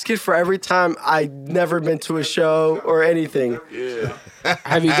ass kicked for every time I've never been to a show or anything. Yeah.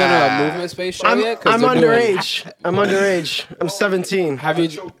 Have you done a movement space show I'm yet? 'Cause I'm they're doing- underage. I'm underage. I'm 17. Have you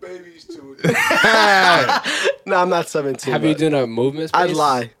Choke babies to it. No, I'm not 17. have you but done a movement space? I'd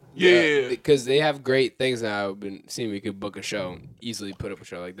lie. Yeah. Because they have great things now. I've been seeing we could book a show, easily put up a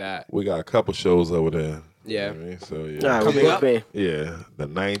show like that. We got a couple shows over there. Yeah. You know what I mean? So yeah. Nah, Coming up. Yeah, the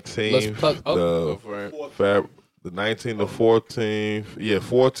 19th. Let's plug. Go for it. The 19th, the 14th. Yeah,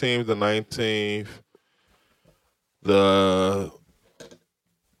 14th, the 19th. The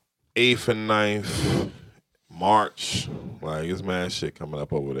 8th and 9th. March. Like, it's mad shit coming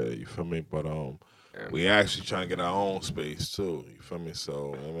up over there. You feel me? But we actually trying to get our own space too. You feel me?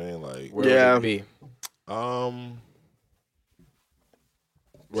 So I mean, like, Where would it be?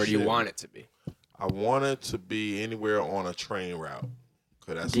 Where do you want it to be? I want it to be anywhere on a train route.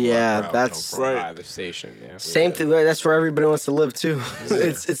 That's that's right. The station. Yeah. Same thing. That's where everybody wants to live too.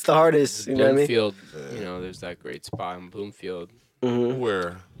 It's the hardest. You know what I mean? Bloomfield. You know, there's that great spot in Bloomfield. Mm-hmm.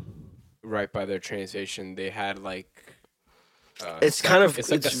 Where? Right by their train station, they had like. It's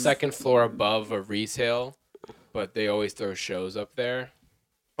like the second floor above a retail, but they always throw shows up there.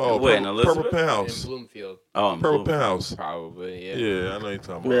 Oh, Purple Penthouse. In Bloomfield. Oh, Purple Penthouse. Probably, yeah. Yeah, I know you're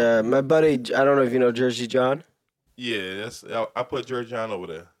talking about. Yeah, my buddy, I don't know if you know Jersey John. Yeah, I put Jersey John over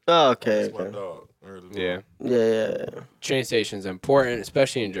there. Oh, okay. That's my dog. Yeah. Train station's important,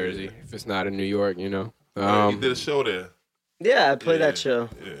 especially in Jersey. If it's not in New York, you know. He did a show there. Yeah, I played that show.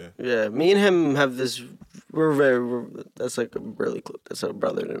 Yeah. Me and him have this. That's like that's a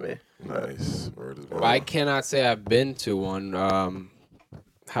brother to me. Nice. Well, I cannot say I've been to one.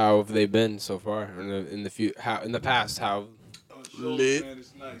 How have they been so far in the past? How lit? Man,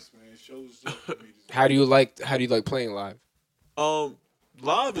 it's nice, man. Shows. How do you like playing live?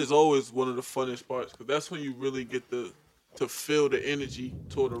 Live is always one of the funnest parts because that's when you really get to feel the energy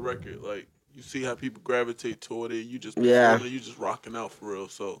toward the record. Like you see how people gravitate toward it. You just you just rocking out for real.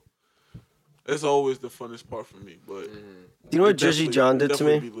 So it's always the funnest part for me. But do you know what Jersey John did to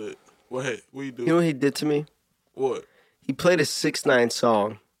me? Be lit. Well, hey, what you do? You know what he did to me? What? He played a 6ix9ine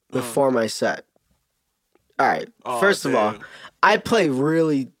song before my set. All right. First of all, I play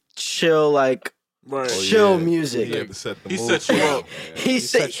really chill, chill music. He had to set the He mood.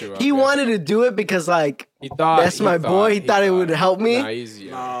 set you up. He wanted to do it because that's my boy. He thought it would help me.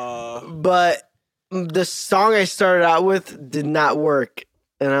 But the song I started out with did not work,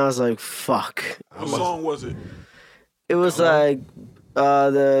 and I was like, "Fuck." What song was it? It was the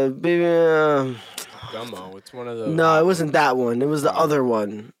baby. Gummo. It's one of those. No, it wasn't that one. It was the other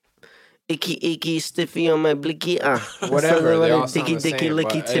one. Icky, stiffy on my blicky. Whatever. They all sound dicky, the dicky, same,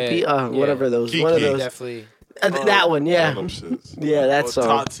 licky, but, tippy. yeah. Whatever those. Kiki. One of those. Definitely. That one, yeah. Yeah, that song.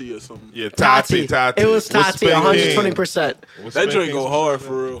 Tati or something. Yeah, Tati. It was Tati, 120%. That joint go hard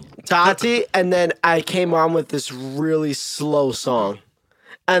for real. Tati, and then I came on with this really slow song.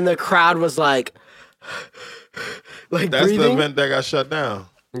 And the crowd was like That's breathing. the event that got shut down.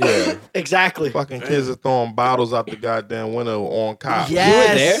 Yeah. Exactly. Fucking kids are throwing bottles out the goddamn window on cops.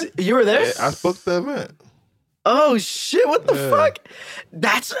 Yes. You were there? I booked the event. Oh shit, what the fuck?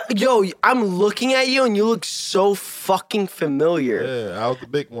 I'm looking at you and you look so fucking familiar. Yeah, I was the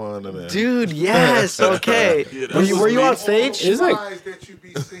big one in there. Dude, yes, okay. Were you on stage? It's like, that you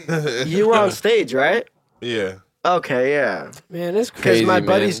be seen. you were on stage, right? Yeah. Okay, yeah. man, it's crazy. Because my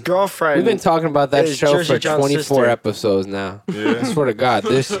buddy's girlfriend. We've been talking about that is show Jersey for John's 24 sister. episodes now. Yeah. I swear to God,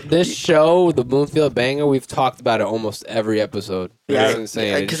 this show, the Bloomfield Banger, we've talked about it almost every episode. Yeah, It's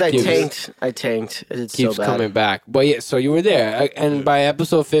insane. It because just I tanked. It's keeps so bad. coming back. But yeah, so you were there, and by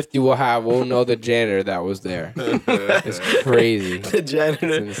episode 50, we'll know the janitor that was there. It's crazy. The janitor,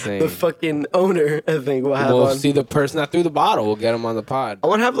 It's insane. the fucking owner, I think we'll have We'll on. see the person that threw the bottle. We'll get him on the pod. I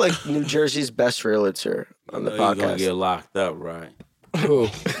want to have New Jersey's best realtor on the You're gonna podcast. get locked up, right? Who?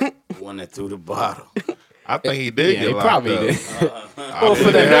 One that threw the bottle. I think he did Yeah, get he locked probably up. did. Well,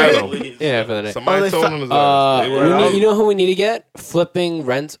 for the night. Yeah, for the night. Somebody told him his You know who we need to get? Flipping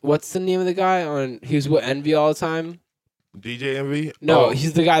Rent. What's the name of the guy on? He was with Envy all the time. DJ Envy? No, Oh,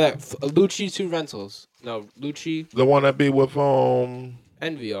 he's the guy that Lucci 2 Rentals. No, Lucci the one that be with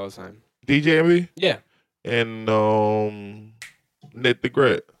Envy all the time. DJ Envy Yeah, and Knit the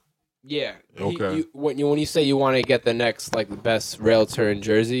Grit. yeah. Okay. When you say you want to get the next the best realtor in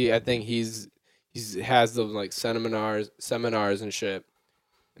Jersey, I think he has those seminars and shit,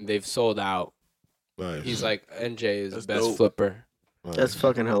 and they've sold out. Nice. He's NJ is That's the best dope. flipper. Nice. That's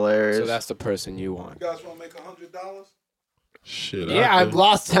fucking hilarious. So that's the person you want. You guys want to make $100? Shit. Yeah, I've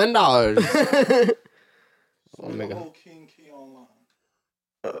lost $10. So make the a- whole King Keon line.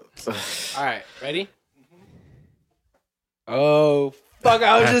 All right, ready? Oh fuck!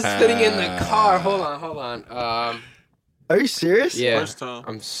 I was just sitting in the car. Hold on. Are you serious? Yeah, First time.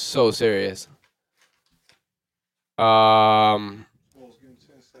 I'm so serious. Well, give him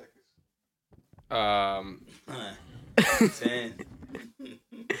 10 seconds. 10.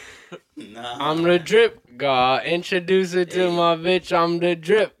 Nah. I'm the drip god. Introduce it to my bitch. I'm the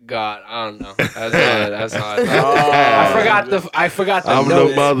drip god. I don't know. That's all I forgot the I'm the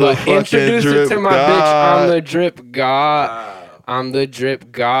notes, but motherfucking introduce it to drip my bitch. god. I'm the drip god. I'm the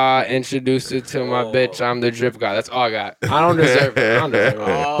drip god. Introduce it to my bitch. I'm the drip god. That's all I got. I don't deserve it. Put it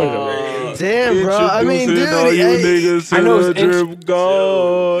away. Damn, bro. I mean, dude. all you niggas I know to it's the drip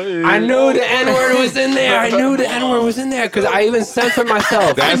god. I knew the N-word was in there. I knew the N-word was in there because I even censored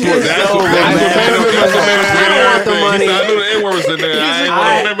myself. That's what made I don't want the money. I knew the N-word was in there.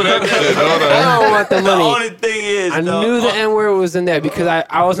 I remember that shit. I don't want the The money. only thing is, I knew the N-word was in there because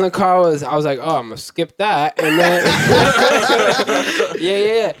I was in the car. I was like, oh, I'm gonna skip that, and then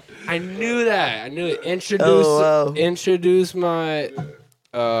yeah. I knew that. I knew it. Introduce my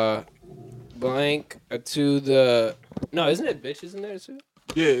blank to the. No, isn't it bitches in there too?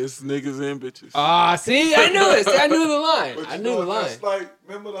 Yeah, it's niggas and bitches. See, I knew it. See, I knew the line. But I you knew know, the line. that's like,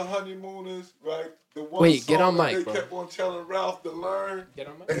 remember the Honeymooners, right? The one Wait, get song on that mic, they bro. kept on telling Ralph to learn, Get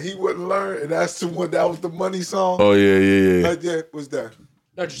on mic. and he wouldn't learn, and that's the one that was the money song. Oh yeah. Right there, what's that?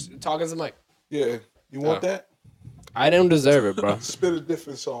 No, just talk as a mic. Yeah, you want that? I don't deserve it, bro. Spit a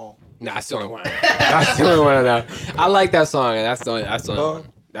different song. Nah, that's the only one. That's the only one I know. I like that song, and that's the only one.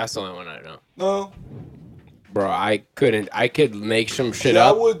 That's the only one I know. No. Bro, I could make some shit Yeah, I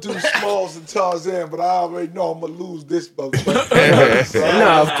up. would do Smalls and Tarzan, but I already know I'm gonna lose this motherfucker.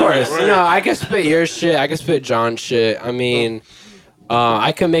 No, of course. No, I can spit your shit. I can spit John's shit. I mean,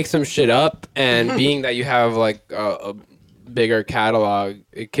 I can make some shit up, and being that you have like a bigger catalog,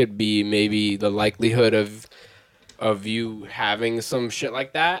 it could be maybe the likelihood of you having some shit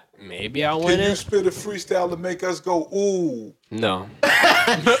like that. Maybe I'll win Can you it. spit a freestyle to make us go ooh? No.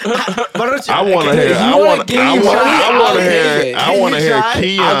 I want to hear. I want to hear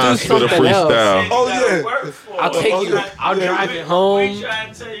Keon spit a freestyle. Oh yeah. I'll take you. I'll drive you home.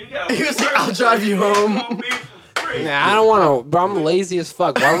 He was like, I'll drive you home. Nah, I don't want to. Bro, I'm lazy as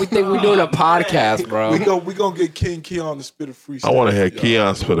fuck. Why we think we're doing a podcast, bro? We gonna get King Keon to spit a freestyle. I want to hear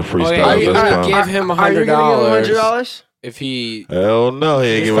Keon spit a freestyle. Are you this gonna time. give him Are you gonna give him $100 $100? if he? Hell no, he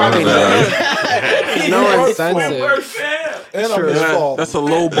ain't giving Probably $100. No incentive. And I'm his fault. That's a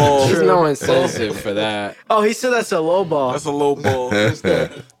low ball. There's no incentive for that. Oh, he said that's a low ball. That's a low ball.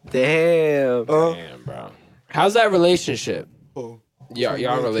 Damn. Damn, bro. How's that relationship? Oh, Y'all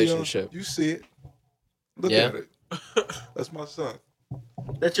Keon, relationship? You see it. Look Yeah. at it. That's my son.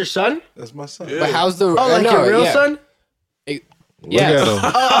 That's your son? That's my son. Yeah. But how's the? Oh, like no, your real yeah. son? Yeah. Look at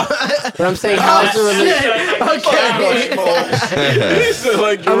him. But I'm saying, how's the relationship? Okay.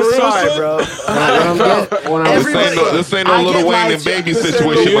 I'm sorry, bro. This ain't no Lil Wayne and Baby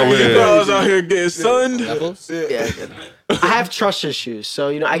situation over You here. girls out here getting sunned. I have trust issues, so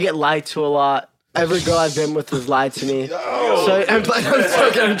I get lied to a lot. Every girl I've been with has lied to me. So I'm joking.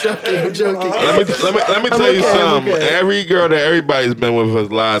 Let me tell you something. Every girl that everybody's been with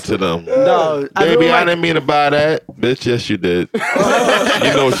has lied to them. No, Baby, I didn't mean to buy that. Bitch, yes you did. You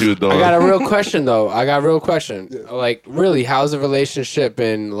know what you was doing. I got a real question though. Like, really, how's the relationship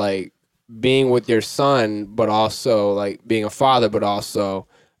in like being with your son, but also like being a father, but also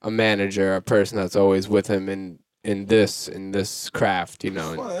a manager, a person that's always with him in this craft,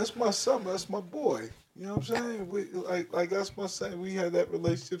 That's my son. That's my boy. You know what I'm saying? Like that's my son. We had that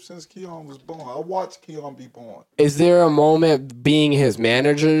relationship since Keon was born. I watched Keon be born. Is there a moment being his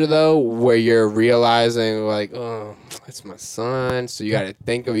manager though, where you're realizing like, oh, it's my son? So you got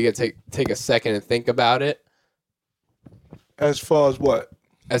to take a second and think about it. As far as what?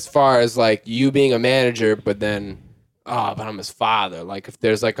 As far as like you being a manager, but then, but I'm his father. Like if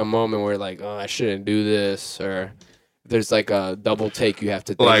there's like a moment where like, I shouldn't do this, or there's like a double take you have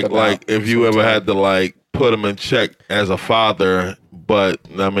to think about. Like if you ever had to like put him in check as a father, but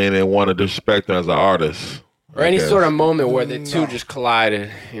I mean they wanted to respect him as an artist. Or any sort of moment where the two just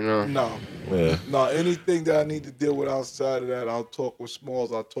collided, No. Yeah. No, anything that I need to deal with outside of that, I'll talk with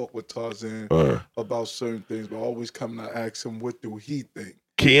Smalls, I'll talk with Tarzan about certain things, but I always come and I ask him, what do he think?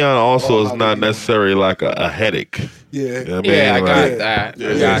 Keon also is not necessarily like a headache. Yeah. You know what I mean? I got that. Yeah,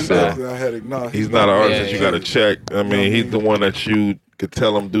 I got that. a headache. No, He's not an artist that you got to check. I mean, he's the one that you could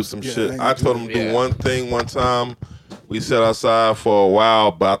tell him do some shit. I told him to do one thing one time. We sat outside for a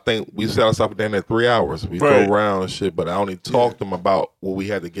while, but I think we sat outside for damn near 3 hours. We go around and shit, but I only talked to him about what we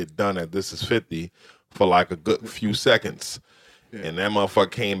had to get done at This Is 50 for like a good few seconds. Yeah. And that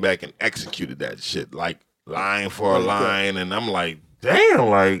motherfucker came back and executed that shit, like line for a line. And I'm like, damn,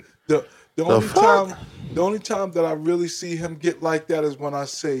 like the only time that I really see him get like that is when I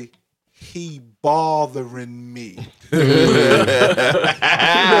say he bothering me.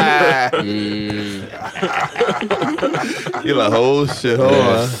 You're like, oh shit, hold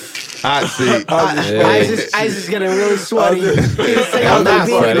on. Hot seat. Ice is getting really sweaty. I'm not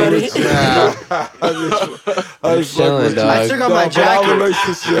sweaty. I'm chilling, dog. I took off my jacket.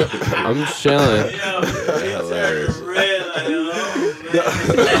 I'm chilling. Hilarious.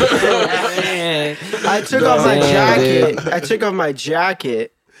 I took off my jacket. I took off my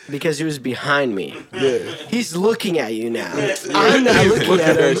jacket because he was behind me. Yeah. He's looking at you now. I'm not looking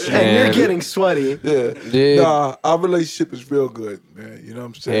at him, and you're getting sweaty. Yeah. Dude. Nah, our relationship is real good, man. You know what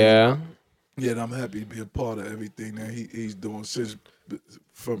I'm saying? Yeah. Yeah, and I'm happy to be a part of everything that he's doing since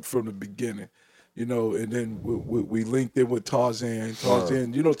from the beginning. You know, and then we linked in with Tarzan.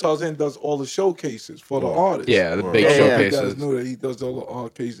 You know, Tarzan does all the showcases for the artists. Yeah, the big You showcases. guys know that he does all the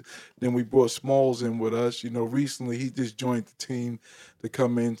art cases. Then we brought Smalls in with us. You know, recently he just joined the team to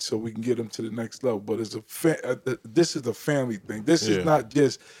come in so we can get him to the next level. But it's this is a family thing. This is not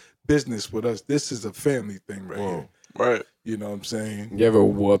just business with us. This is a family thing right here. Right. You know what I'm saying? You ever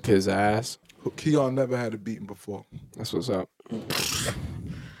whoop his ass? Keon never had a beating before. That's what's up.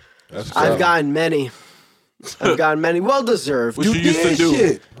 I've gotten many. Well deserved. What you used to do?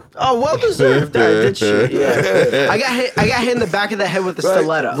 Shit. Oh, well deserved. I did shit. Yeah. I got hit in the back of the head with a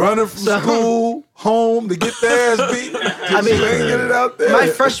stiletto. Running from school home to get their ass beat. I mean, get it out there. my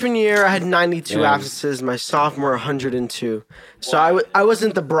freshman year, I had 92 absences. My sophomore, 102. So I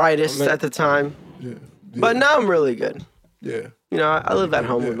wasn't the brightest at the time. Yeah. But now I'm really good. Yeah. You know, I live at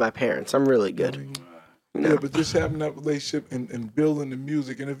home with my parents. I'm really good. Yeah, but just having that relationship and building the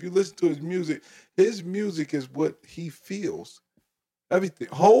music. And if you listen to his music is what he feels. Everything.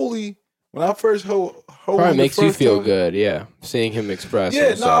 Holy, when I first heard Probably makes you feel good, yeah. Seeing him express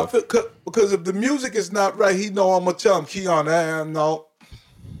himself. Because if the music is not right, he know I'm going to tell him, Keon, no.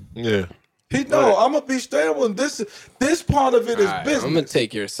 Yeah. He know, I'm going to be straight up with this part of it is business. I'm going to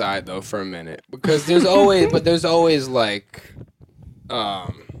take your side, though, for a minute. Because there's always like,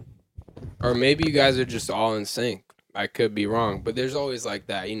 or maybe you guys are just all in sync. I could be wrong, but there's always like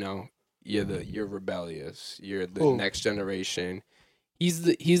that, you know, you're rebellious. You're the next generation. He's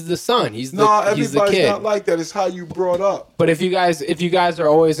the son. He's the kid. Not like that. It's how you brought up. But if you guys are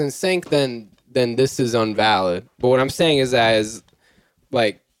always in sync, then this is invalid. But what I'm saying is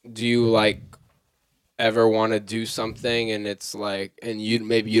like, do you like ever want to do something and it's like, and you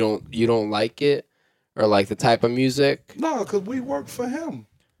don't like it or like the type of music? No, because we work for him.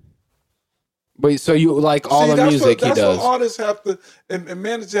 But so you like all the music he does. That's what artists have to and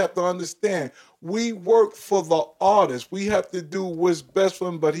managers have to understand. We work for the artist. We have to do what's best for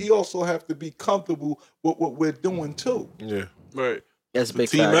him, but he also have to be comfortable with what we're doing too. Yeah. Right. That's a big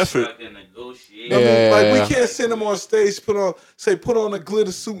team effort. We can't send him on stage, put on a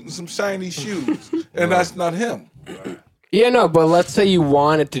glitter suit and some shiny shoes, and that's not him. Yeah, no, but let's say you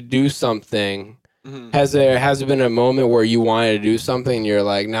wanted to do something. Mm-hmm. Has there been a moment where you wanted to do something and you're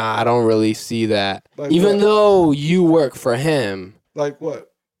like, nah, I don't really see that, like even what? though you work for him? Like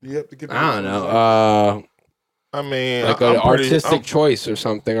what? You have to give me I don't know. I mean, like an artistic choice or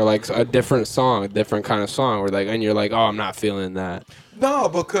something, or like a different song, a different kind of song, or like, and you're like, oh, I'm not feeling that. No,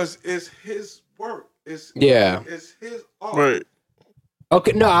 because it's his work. It's his art. Right.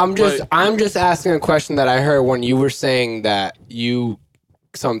 Okay, no, I'm just asking a question that I heard when you were saying that you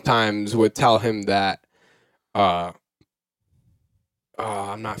sometimes would tell him that, I'm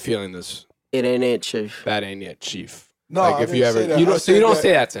not feeling this. It ain't it, Chief. That ain't it, Chief. No, like if you ever, you don't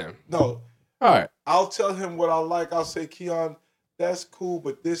say that to him. No. All right. I'll tell him what I like. I'll say, Keon, that's cool,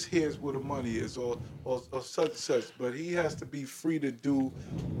 but this here's where the money is, or such. But he has to be free to do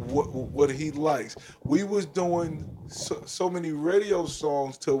what he likes. We was doing so many radio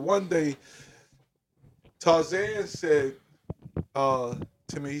songs till one day Tarzan said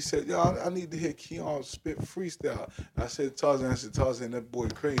to me, he said, yo, I need to hear Keon spit freestyle. I said, Tarzan, that boy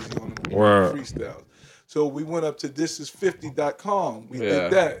crazy on the freestyle. So we went up to thisis50.com. We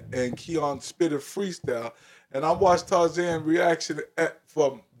did that, and Keon spit a freestyle. And I watched Tarzan's reaction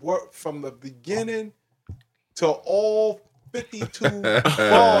from the beginning to all 52 bars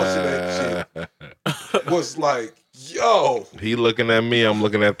of that shit. Was like, yo. He looking at me, I'm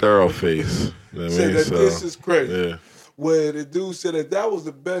looking at Thoroughface. This is crazy. Yeah. Where the dude said that was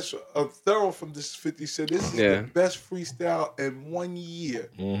the best. Thorough from this 50 said this is the best freestyle in 1 year.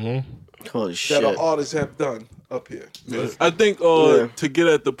 Mm-hmm. Holy shit. That artists have done up here. Yeah. I think to get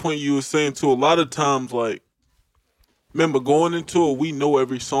at the point you were saying too, a lot of times, like, remember going into it, we know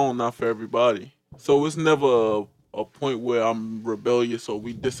every song not for everybody, so it's never a point where I'm rebellious or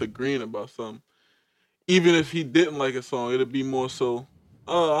we disagreeing about something. Even if he didn't like a song, it'd be more so,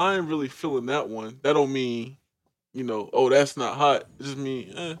 I ain't really feeling that one. That don't mean, you know, oh, that's not hot. It just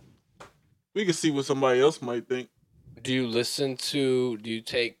mean, We can see what somebody else might think. Do you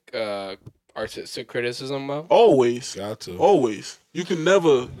take artistic criticism well? Always. Got to. Always. You can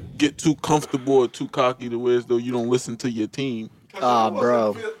never get too comfortable or too cocky to where as though you don't listen to your team.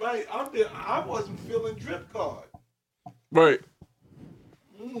 Bro. I wasn't feeling drip card. Right.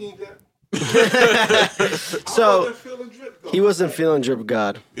 So he wasn't feeling drip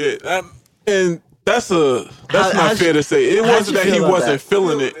god. Yeah, and that's not fair to say. It wasn't that he wasn't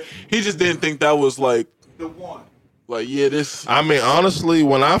feeling it. He just didn't think that was like the one. Like, yeah, this. I mean, honestly,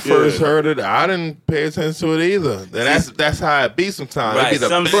 when I first heard it, I didn't pay attention to it either. That's how it be sometimes. Right. It be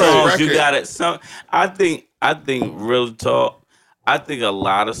Some songs you got it. I think real talk. I think a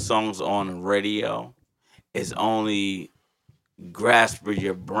lot of songs on the radio is only grasping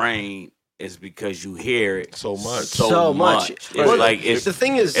your brain is because you hear it so much. So much. It's like the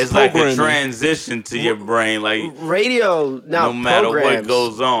thing is, it's like a transition to your brain. Like radio now, no matter what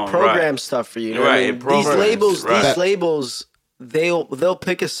goes on, program stuff for you. Right. I mean? These labels, they'll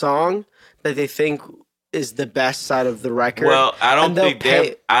pick a song that they think is the best side of the record. Well, I don't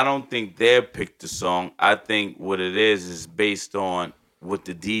think they'll pick the song. I think what it is based on what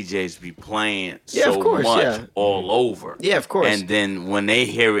the DJs be playing much all over. Yeah, of course. And then when they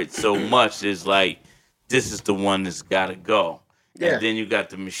hear it so much, it's like, this is the one that's got to go. Yeah. And then you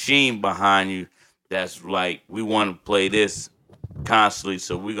got the machine behind you that's like, we want to play this constantly,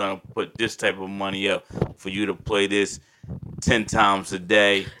 so we're going to put this type of money up for you to play this 10 times a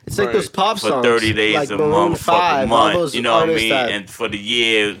day. It's like those pop songs. For 30 days like a Maroon 5, month. You know what I mean? And for the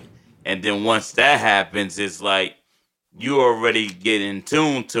year. And then once that happens, it's like, you already get in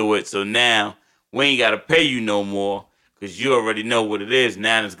tune to it, so now we ain't got to pay you no more because you already know what it is.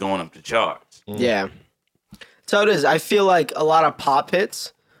 Now it's going up the charts. Yeah. So it is. I feel like a lot of pop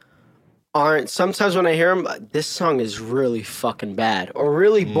hits aren't, sometimes when I hear them, this song is really fucking bad or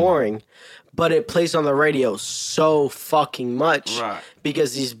really boring, but it plays on the radio so fucking much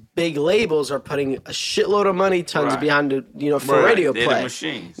because these big labels are putting a shitload of money tons behind it, for radio They're play. the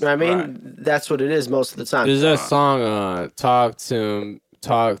machines. You know what I mean? That's what it is most of the time. There's that song, Talk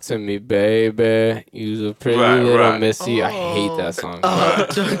to Me, Baby. You's a pretty little missy. I hate that song.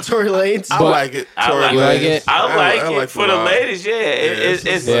 Tory Lanez. I like it. You like it? I like it for the ladies. Yeah,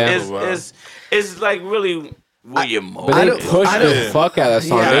 it's like really. But they push the fuck out of that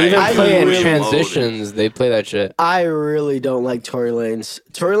song. They even play in transitions. They play that shit. I really don't like Tory Lanez.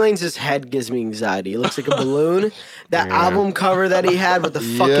 Tory Lanez's head gives me anxiety. It looks like a balloon. That album cover that he had with the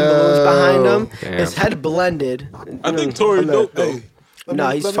fucking balloons behind him, his head blended. I think Tory dope though. No,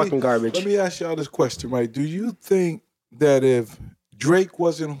 he's fucking garbage. Let me ask y'all this question, right? Do you think that if Drake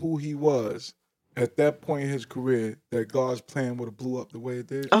wasn't who he was at that point in his career, that God's plan would have blew up the way it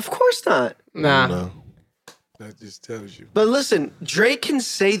did? Of course not. Nah. No. That just tells you. But listen, Drake can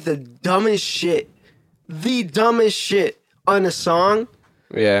say the dumbest shit on a song.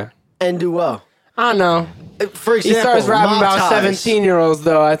 Yeah. And do well. I don't know. For example, he starts rapping about 17-year-olds,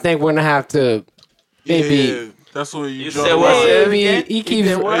 though. I think we're gonna have to maybe. Yeah, that's what you said. What? He keeps.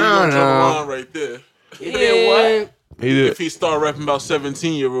 I don't know. Right there. He did what? He did. If he start rapping about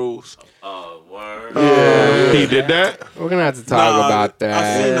 17-year-olds. Oh, word. Yeah. He did that. We're gonna have to talk about that.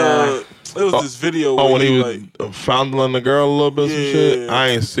 I seen it was this video. When he was fondling the girl a little bit, some shit. I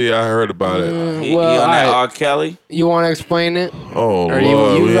ain't see it. I heard about it. He on that R. Kelly. You want to explain it? Oh, or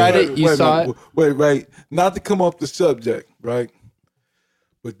Lord, you read it? You saw it? Wait. Not to come off the subject, right?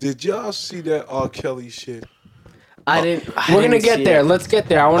 But did y'all see that R. Kelly shit? We're gonna get there. Let's get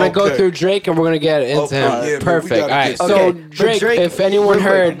there. I want to go through Drake, and we're gonna get into him. Yeah, perfect. All right. So Drake, if anyone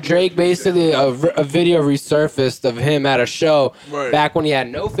heard, Drake basically a video resurfaced of him at a show back when he had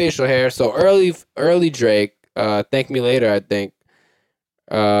no facial hair. So early Drake. Thank Me Later, I think.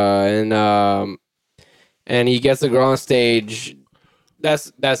 And he gets a girl on stage.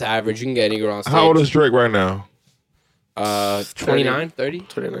 That's average. You can get any girl on stage. How old is Drake right now? 29, 30?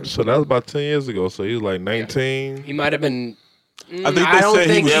 29. So that was about 10 years ago. So he was like 19. He might have been. I think they said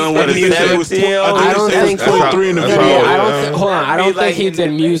he was dealing with a 17. I don't think 23 in the video. I don't think he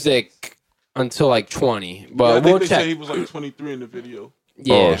did music until like 20. But we'll check. They said he was like 23 in the video.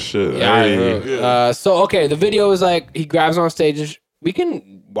 Yeah. Oh shit. Yeah. So okay, the video is like he grabs on stage. We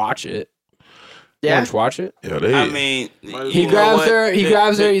can watch it. Yeah, watch it. Yeah, I mean, he grabs her. He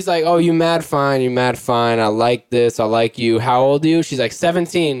grabs her. He's like, "Oh, you mad fine. You mad fine. I like this. I like you. How old are you?" She's like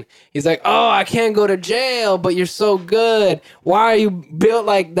 17. He's like, "Oh, I can't go to jail, but you're so good. Why are you built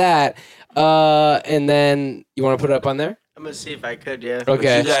like that?" And then you want to put it up on there? I'm gonna see if I could. Yeah.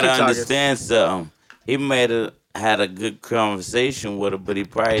 Okay. You gotta understand something. He might have had a good conversation with her, but he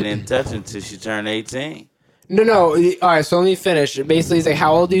probably didn't touch her until she turned 18. No. All right, so let me finish. Basically, he's like,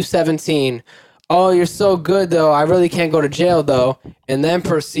 how old are you? 17. Oh, you're so good, though. I really can't go to jail, though. And then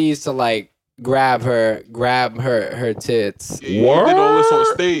proceeds to, like, grab her tits. Yeah, he did all this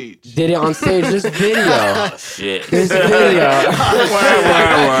on stage. Did it on stage. This video. Oh, shit. This video.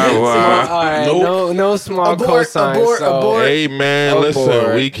 All right, no small cosigns. Abort. Hey man,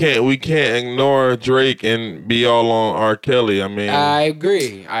 listen, we can't ignore Drake and be all on R. Kelly. I mean, I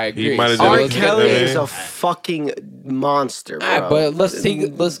agree. He might have R. Kelly is a fucking monster, bro. But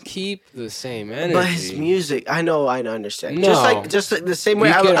let's keep the same energy. But his music, I understand. No. Just like the same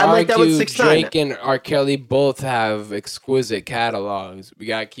way I like that with 6ix9ine. Drake and R. Kelly both have exquisite catalogs. We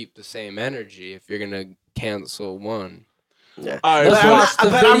gotta keep the same energy if you're gonna cancel one. Yeah. All right,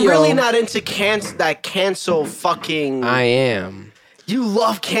 but I'm really not into cancel fucking. I am. You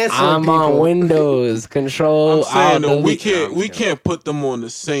love canceling I'm people. on Windows Control. I'm saying though, we can't put them on the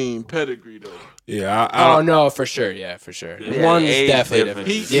same pedigree though. Yeah. No, for sure. Yeah, for sure. Yeah, One's definitely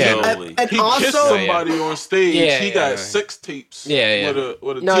different. And He also, kissed somebody on stage. Yeah, he got sex tapes. Yeah.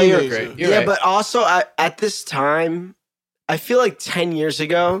 With a No, teenager. you're great. You're yeah, right. but also at this time, I feel like 10 years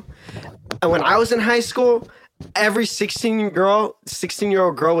ago, when I was in high school, every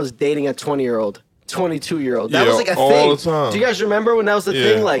 16-year-old girl was dating a 20-year-old. 22-year-old. That was like a all thing. the time. Do you guys remember when that was the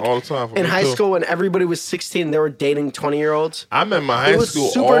thing? Like all the time for in me high too. school when everybody was 16, they were dating 20-year-olds. I remember my high was school,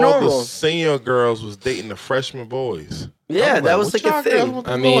 super all normal. the senior girls was dating the freshman boys. Yeah, I'm that was what like a y'all thing. girls want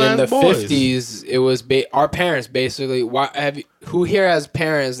I to mean, go in the as boys? 50s, it was our parents basically. Who here has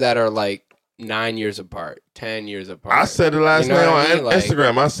parents that are like 9 years apart, 10 years apart? I said it last You know night what on I mean? Like-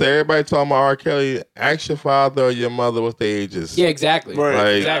 Instagram. I said everybody talking about R. Kelly. Ask your father or your mother what their ages. Yeah, exactly. Right. Like-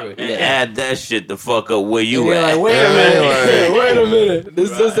 Exactly. And add that shit the fuck up where And you you're at. like, wait a minute. Wait a minute. This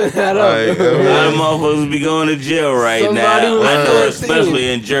doesn't add up. Like, A lot of motherfuckers be going to jail right Somebody now. was I know, 13.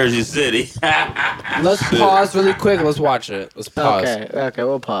 especially in Jersey City. Let's pause really quick. Let's watch it. Let's pause. Okay,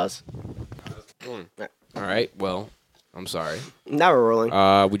 we'll pause. All right. Well, I'm sorry. Now we're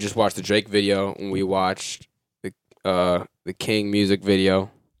rolling. We just watched the Drake video and we watched the King music video.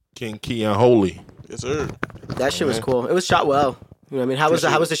 King Keon Holy. Yes, sir. That shit was cool. It was shot well. You know what I mean? How was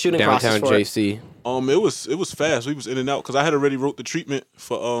the shooting Downtown process for it? JC. It was fast. We was in and out because I had already wrote the treatment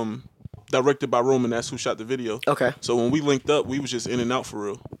for directed by Roman. That's who shot the video. Okay. So when we linked up, we was just in and out for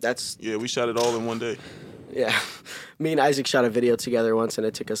real. That's We shot it all in one day. yeah. Me and Isaac shot a video together once, and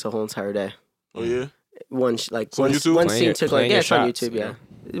it took us a whole entire day. Oh yeah. One YouTube? one Playing scene your- took playing like your it's on shots, YouTube. Yeah,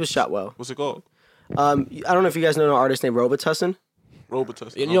 it was shot well. What's it called? I don't know if you guys know an artist named Robitussin.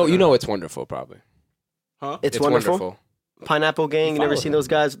 Robitussin. You know it's wonderful, probably. Huh? It's wonderful. Pineapple Gang. You never seen those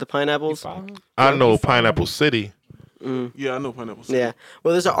guys with the pineapples? I know Pineapple City. Yeah, I know Pineapple City. Yeah.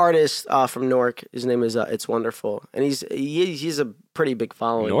 Well, there's an artist from Newark. His name is It's Wonderful, and he's a pretty big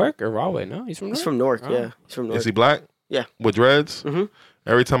following. Newark or Rahway? No, he's from Newark. He's from Newark. Oh. Yeah, he's from Newark. Is he black? Yeah. With dreads? Mhm.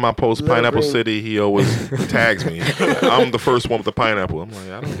 Every time I post Little Pineapple green. City, he always tags me. I'm the first one with the pineapple. I'm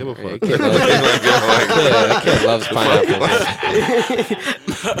like, I don't give a fuck. That kid loves pineapple.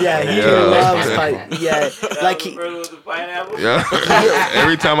 Yeah, he Yeah. loves pineapple. Yeah, like he. Yeah.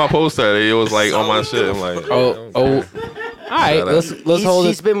 Every time I post that, he was like on my shit. I'm like, Oh. All right, let's hold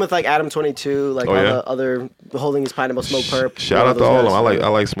He's it. been with like Adam 22, like Oh, all yeah? the other holding his pineapple smoke perp. Shout out to all of them. I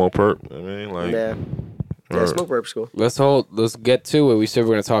like Smoke Perp. I mean, like, Yeah, or- smoke perp's cool. Let's get to it. We said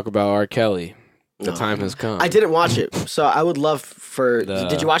we're gonna talk about R. Kelly. The time has come. I didn't watch it, so I would love for.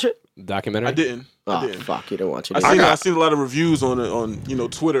 Did you watch it? Documentary. I didn't. Oh fuck, you didn't watch it. I seen a lot of reviews on it on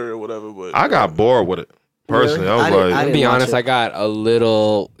Twitter or whatever, but I got bored with it. Personally, Really? I was like, I To didn't be watch honest, it.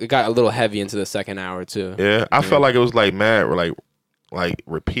 it got a little heavy into the second hour too. yeah, I felt like it was like mad, or like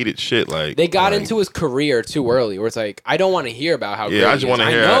repeated shit. Like They got like, into his career too early, where it's like I don't want to hear about how Yeah, great I just he is. wanna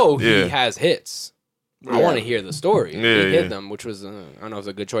hear- I know yeah. he has hits. I Yeah. want to hear the story. Yeah, he yeah. hit them, which was I don't know, if it was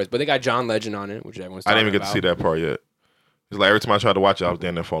a good choice. But they got John Legend on it, which everyone's. I didn't even talking get to see about. that part yet. It's like every time I tried to watch it, I was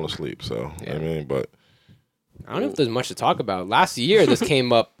damn near falling asleep. So Yeah. I mean, but I don't know if there's much to talk about. Last year, this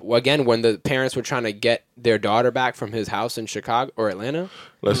came up again when the parents were trying to get their daughter back from his house in Chicago or Atlanta.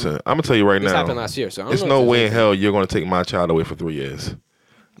 listen, I'm gonna tell you right This now. happened last year, so I don't There's know no if way there's in hell you're gonna take my child away for 3 years.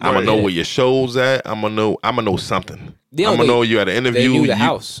 I'm gonna know Yeah. where your show's at. I'm gonna know something. They I'm only- gonna know you at an interview. They knew the you-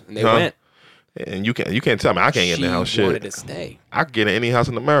 house and they Huh? went. And you can't tell me I can't get in the house. She wanted Shit, to stay. I could get in any house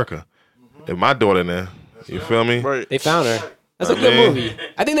in America. If my daughter in there, you feel me? right. They found her. That's a I good mean- movie.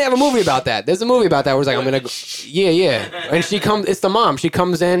 I think they have a movie about that. There's a movie about that where it's like, I'm going to go. Yeah. And she comes, it's the mom. She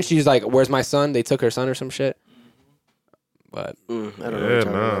comes in. She's like, where's my son? They took her son or some shit. But, I don't know. What Yeah, you're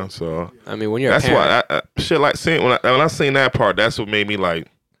talking nah. about. So I mean, when you're that's a parent. why shit like seeing when I seen that part. That's what made me like,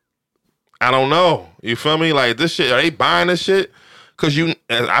 I don't know. You feel me? Like this shit. Are they buying this shit? Cause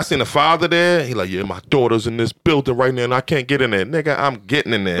I seen the father there. He like, yeah, my daughter's in this building right now, and I can't get in there, nigga. I'm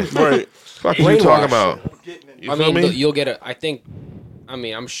getting in there. Right. Fuck you talking about? I mean, you'll get I think. I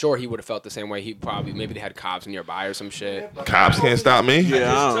mean, I'm sure he would have felt the same way. He probably maybe they had cops nearby or some shit. Cops can't stop me.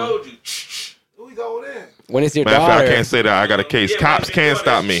 Yeah, I told you. We going in. When it's your Matter of daughter, fact, I can't say that. I got a case. Cops can't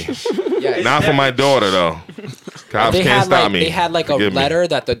stop me. yeah, Not for my daughter though. Cops can't stop me. They had like a Forgive me. letter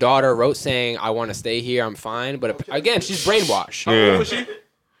that the daughter wrote saying, "I want to stay here. I'm fine." But again, she's brainwashed. Yeah.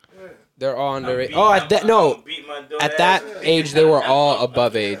 They're all under. Oh, at that age, they were all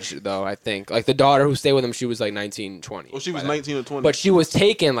above age, though. I think like the daughter who stayed with him, she was like 19, 20. Well, she was 19 or 20. But she was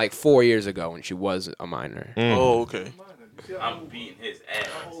taken like 4 years ago when she was a minor. Oh, okay. I'm beating his ass.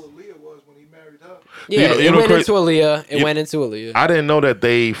 Yeah, You it know went cra- into Aaliyah. It went into Aaliyah. I didn't know that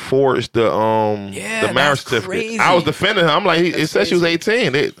they forged the Yeah, marriage that's certificate. crazy. I was defending her. I'm like, it said she was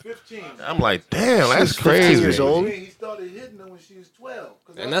 18. 15. I'm like, damn, that's 15 crazy. years old. He started hitting her when she was 12.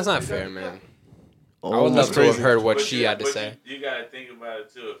 And that's not fair, man. I Oh, would love to have crazy. heard what But she had to say. You gotta think about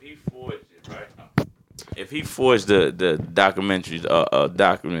it too. If he forged it, right? If he forged the documentaries,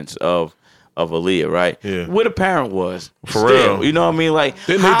 documents of Aaliyah, right? Yeah. Where the parent was. For Still, real. you know what I mean? Like,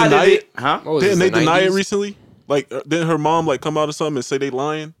 Didn't they how deny did it? Huh? What was Didn't this, they the deny it 90s? recently? Like, didn't her mom like come out or something and say they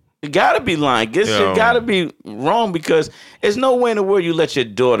lying? It gotta be lying. This Yo. shit gotta be wrong because there's no way in the world you let your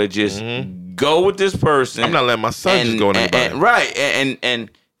daughter just go with this person. I'm not letting my son just go with anybody. Right,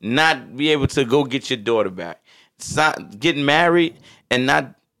 and not be able to go get your daughter back. It's not getting married and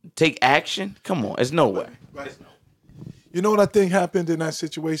not take action. Come on, there's no way. Right. You know what I think happened in that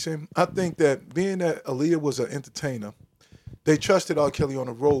situation? I think that being that Aaliyah was an entertainer, they trusted R. Kelly on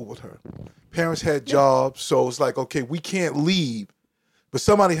the road with her. Parents had jobs, so it's like, okay, we can't leave, but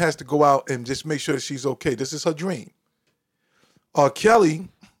somebody has to go out and just make sure that she's okay. This is her dream. R. Kelly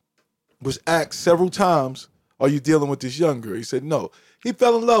was asked several times, are you dealing with this young girl? He said no. He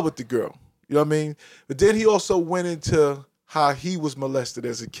fell in love with the girl. You know what I mean? But then he also went into how he was molested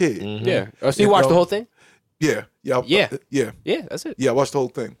as a kid. Yeah. Oh, so you watched the whole thing? Yeah. Yeah, that's it. Yeah, I watched the whole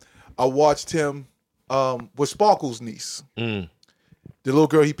thing. I watched him with Sparkle's niece, the little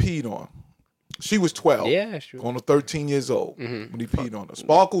girl he peed on. She was 12. Yeah, sure. Going to 13 years old when he peed on her.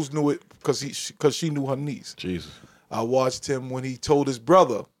 Sparkles knew it because she knew her niece. Jesus. I watched him when he told his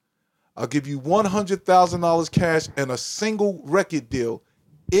brother, I'll give you $100,000 cash and a single record deal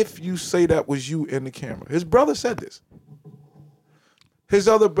if you say that was you in the camera. His brother said this. His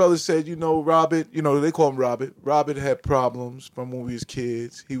other brother said, Robert, they call him Robert. Robert had problems from when we was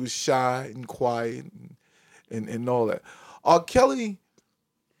kids. He was shy and quiet and all that. R. Kelly,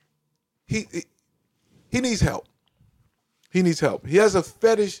 he needs help. He needs help. He has a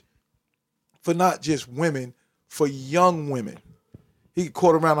fetish for not just women, for young women. He got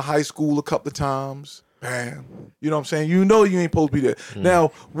caught around the high school a couple of times. Bam. You know what I'm saying? You know you ain't supposed to be there.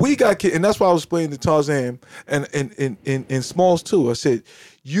 Now, we got kids, and that's why I was explaining to Tarzan and Smalls too. I said,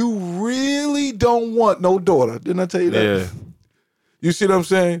 you really don't want no daughter. Didn't I tell you that? Yeah. You see what I'm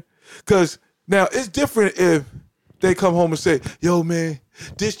saying? Because now it's different if they come home and say, yo, man,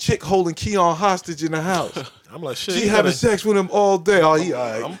 this chick holding Keon hostage in the house. I'm like, shit. She having sex with him all day. Oh, he all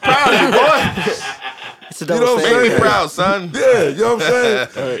right. I'm proud of you, boy. It's a You know double what I'm standard. Make me proud, son. Yeah, you know what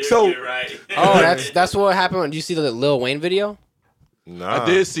I'm saying? So, You're right. Oh, that's what happened. When, did you see the Lil Wayne video? Nah. I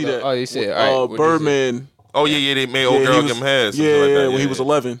did see that. Oh, you see it. All right, what'd you Birdman. Oh, yeah, they made old Yeah, girl he give was- him head. something Yeah, like that. when he was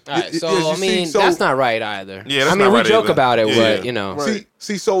 11. All right, so Yeah, you I see, mean, so- that's not right either. Yeah, that's I mean, not we right joke either. about it, Yeah. but you know, Right.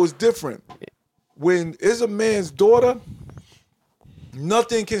 see, so it's different. When it's a man's daughter,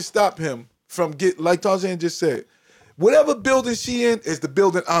 nothing can stop him from like Tarzan just said. Whatever building she in is the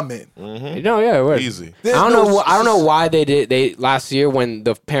building I'm in. you know, yeah, it was. Easy. There's I don't no- know. I don't know why they did. They last year when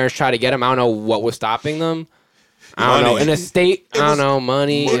the parents tried to get him. I don't know what was stopping them. I don't know. Money. In a state, It I don't was know,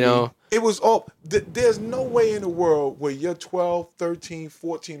 money. You know, It was all. There's no way in the world where your 12, 13,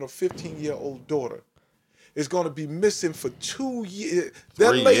 14, or 15-year-old daughter is going to be missing for 2 years. That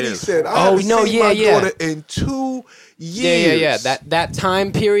 3 lady years. said, I Oh, haven't no, seen yeah, my yeah. daughter in 2 years. yeah. That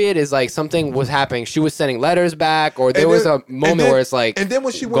time period is like something was happening. She was sending letters back, or there And was then- a moment and then- where it's like, and then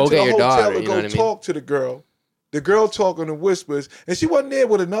when she go went to get the your hotel daughter. to You go know what I mean? talk to the girl talking in whispers, and she wasn't there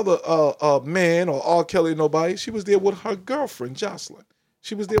with another man or R. Kelly or nobody. She was there with her girlfriend, Jocelyn.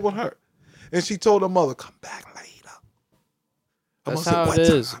 She was there with her. And she told her mother, come back later. Her That's mother how said, it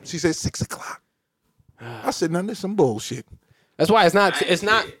what is. time? She said 6 o'clock. I said, no, this some bullshit. That's why it's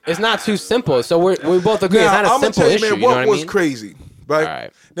not too simple. So we both agree it's Now, not a I'm gonna simple tell you, issue. man, You know what what I was mean? crazy, right? All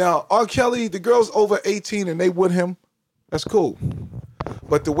right. Now, R. Kelly, the girl's over 18 and they with him. That's cool.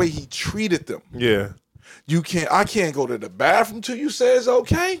 But the way he treated them, Yeah. I can't go to the bathroom till you say it's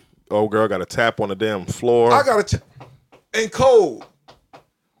okay. Old girl got a tap on the damn floor. I gotta and cold.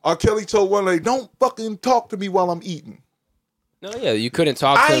 R. Kelly told one lady, "Don't fucking talk to me while I'm eating." No, yeah, you couldn't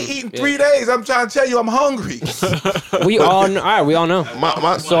talk to I him. ain't eating 3 days. I'm trying to tell you, I'm hungry. We all know. All right, we all know.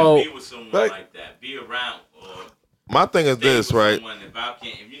 So, be with someone like that. Be around. My thing is this, right?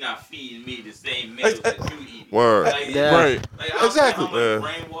 If you're not feeding me the same meals that you eat. Word. Right. Exactly. How much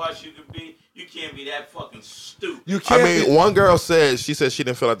brainwash you could be. You can't be that fucking stupid. You can't. I mean, one girl said she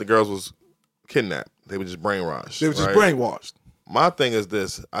didn't feel like the girls was kidnapped. They were just brainwashed. They were just brainwashed. My thing is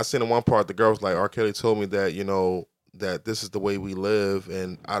this. I seen in one part the girl was like, R. Kelly told me that, that this is the way we live,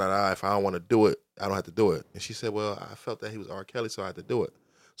 and if I don't want to do it, I don't have to do it. And she said, well, I felt that he was R. Kelly, so I had to do it.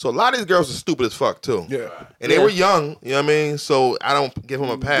 So a lot of these girls are stupid as fuck too. Yeah. And they were young, you know what I mean? So I don't give them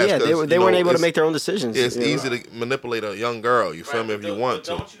a pass. Yeah, they weren't able to make their own decisions. It's easy to manipulate a young girl, you feel me, if you want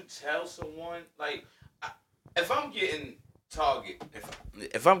to. Don't you tell someone, like, if I'm getting targeted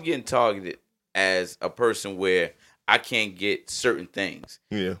as a person where I can't get certain things,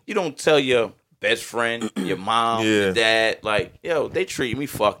 you don't tell your best friend, your mom, your dad, like, yo, they treat me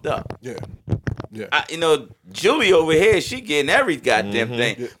fucked up. Yeah. Julie over here, she getting every goddamn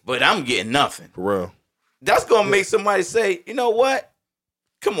thing, but I'm getting nothing. For real. That's gonna make somebody say, you know what?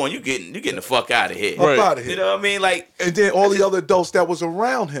 Come on, you getting the fuck out of here. Up out of here. You know what I mean? Like, and then all the other adults that was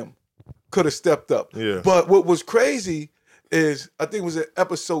around him could have stepped up. Yeah. But what was crazy is, I think it was in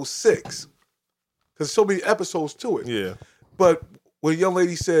episode 6, because so many episodes to it. Yeah. But when a young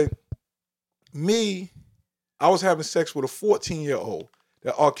lady said, I was having sex with a 14-year-old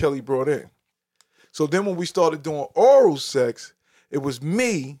that R. Kelly brought in. So then when we started doing oral sex, it was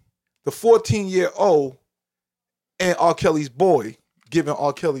me, the 14-year-old, and R. Kelly's boy giving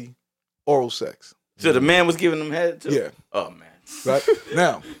R. Kelly oral sex. So the man was giving them head too? Yeah. Oh, man. Right?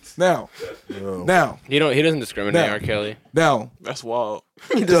 Now. He doesn't discriminate, R. Kelly. Now. That's wild.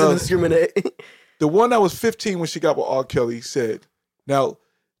 He doesn't discriminate. The one that was 15 when she got with R. Kelly said, now,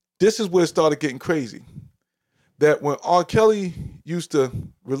 this is where it started getting crazy. That when R. Kelly used to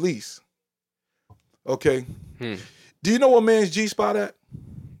release, okay. Do you know what man's G-spot at?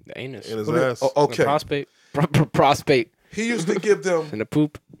 The anus. In his ass. Okay. The prostate. Prostate. He used to give them And the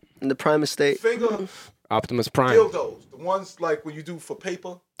poop. In the prime estate. finger Optimus Prime. dildos. The ones like when you do for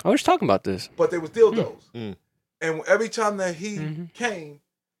paper, I was talking about this. but they was dildos. And every time that he came,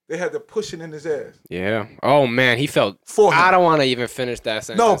 they had to push it in his ass. Yeah. Oh, man. He felt... For him. I don't want to even finish that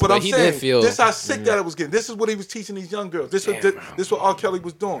sentence. No, but I'm he saying, did feel... this how sick that it was getting. This is what he was teaching these young girls. This is what R. Kelly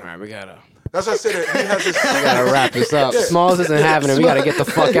was doing. All right, we got to... That's why I said that he has this... We got to wrap this up. Smalls isn't having it. We got to get the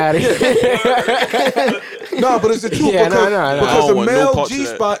fuck out of here. No, but it's the truth. Yeah, because, no. because the male parts of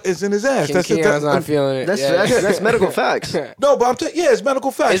G-spot is in his ass. King Keon's not feeling it. That's medical facts. No, but I'm telling you, it's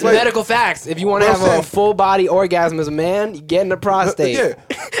medical facts. It's like, medical facts. If you want to What I'm have a saying- full body orgasm as a man, you get in the prostate.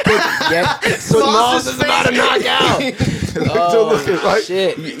 Yeah. Smalls is about to knock out. So listen, right?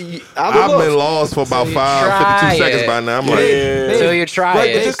 Shit. I've been lost for about 52 seconds by now. I'm like, Until you try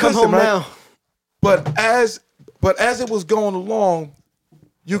Right, but it. just Come listen, home right? now. But as it was going along,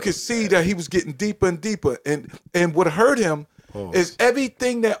 you could see that he was getting deeper and deeper. And what hurt him is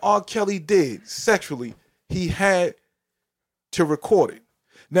everything that R. Kelly did sexually, he had to record it.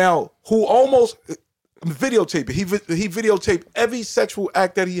 Now, who almost videotaped it. He videotaped every sexual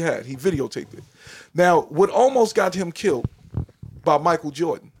act that he had. He videotaped it. Now, what almost got him killed by Michael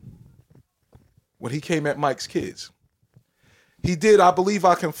Jordan when he came at Mike's kids. He did I Believe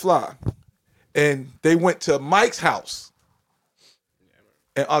I Can Fly. And they went to Mike's house.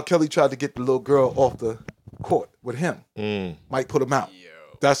 And R. Kelly tried to get the little girl off the court with him. Mike put him out.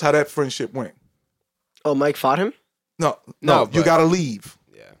 That's how that friendship went. Oh, Mike fought him? No, but- you got to leave.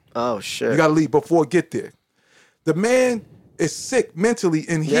 Oh, shit. You got to leave before it get there. The man is sick mentally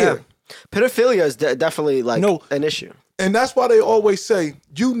in here. Pedophilia is definitely like an issue. And that's why they always say,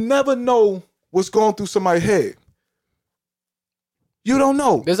 you never know what's going through somebody's head. You don't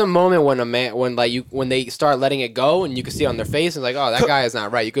know. There's a moment when they start letting it go, and you can see on their face, and like, oh, that guy is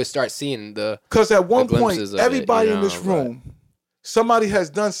not right. You could start seeing because at one point, glimpses of everybody it, in this room, somebody has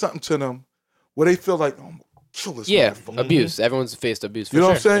done something to them where they feel like, oh, I'm gonna kill this motherfucker. Abuse. Everyone's faced abuse. For You know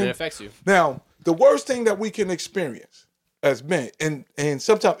sure. what I'm saying? And it affects you. Now, the worst thing that we can experience as men, and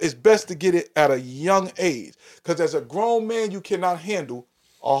sometimes it's best to get it at a young age, because as a grown man, you cannot handle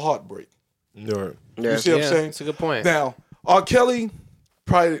a heartbreak. Right. You see what I'm saying? That's a good point. Now, R. Kelly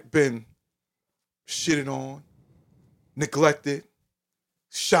probably been shitted on, neglected,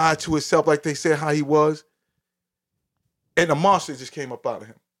 shy to himself, like they said how he was, and the monster just came up out of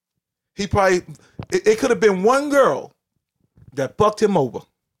him. He probably, it could have been one girl that bucked him over.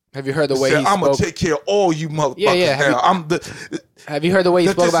 Have you heard the way Said, he I'm gonna spoke? take care of all you motherfuckers Yeah. now. Have you heard the way he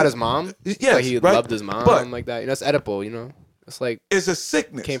spoke about his mom? Yes, Like he right? loved his mom But- like that. That's Oedipal, you know? It's like it's a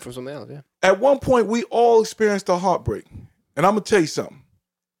sickness. Came from something else. Yeah. At one point, we all experienced a heartbreak, and I'm gonna tell you something.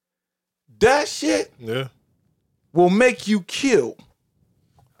 That shit will make you kill.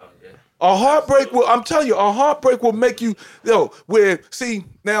 A heartbreak will. I'm telling you, a heartbreak will make you. See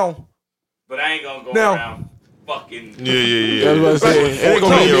now. But I ain't gonna go around fucking. Yeah. I was about to say, it ain't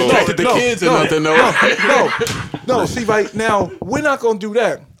gonna make me attracted to kids or nothing. No. See, right now, we're not gonna do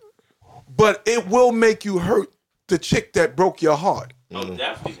that. But it will make you hurt the chick that broke your heart. Oh,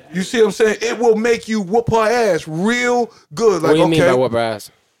 definitely. You see what I'm saying? It will make you whoop her ass real good. Like, what do you mean by whoop her ass?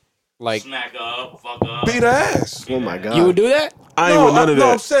 Like smack her up, fuck her up. Beat her ass. Oh my God. You would do that? I ain't with none of that.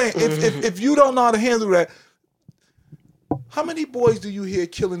 No, I'm saying if you don't know how to handle that, how many boys do you hear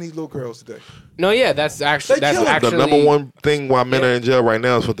killing these little girls today? No, yeah, that's actually the number one thing why men are in jail right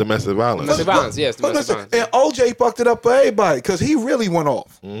now is for domestic violence. Domestic violence, yes, domestic violence. And OJ fucked it up for everybody because he really went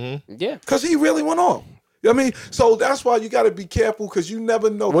off. Mm-hmm. Yeah, because he really went off. You know what I mean? So that's why you got to be careful because you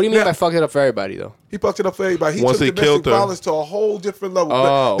never know. What do you mean by fucked it up for everybody, though? He fucked it up for everybody. He Once took he domestic killed her. violence to a whole different level.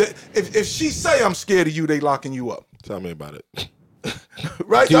 Oh. If she say I'm scared of you, they locking you up. Tell me about it.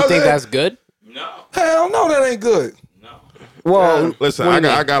 Right? Do you think that's good? No. Hell no, that ain't good. No. Well, listen,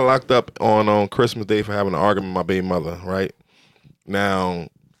 I got locked up on Christmas Day for having an argument with my baby mother. Right now,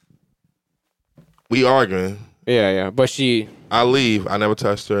 we arguing. Yeah. But I leave. I never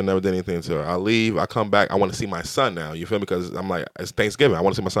touched her. Never did anything to her. I leave. I come back. I want to see my son now. You feel me? Because I'm like, it's Thanksgiving. I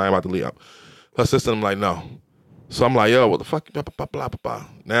want to see my son. I'm about to leave. Her sister, I'm like, no. So I'm like, yo, what the fuck? Blah, blah, blah, blah, blah.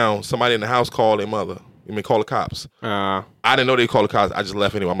 Now, somebody in the house called their mother. Call the cops. I didn't know they called the cops. I just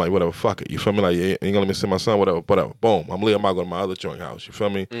left anyway. I'm like, whatever, fuck it. You feel me? Like, you ain't gonna let me see my son, whatever. Boom. I'm leaving. I'm about to go to my other joint house. You feel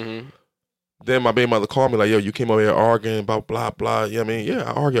me? Mm-hmm. Then my baby mother called me like, yo, you came over here arguing about blah, blah. You know what I mean? Yeah,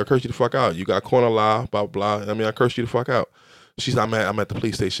 I argue. I curse you the fuck out. You got corner lie, blah, blah. I mean, I curse you the fuck out. She's like, I'm at the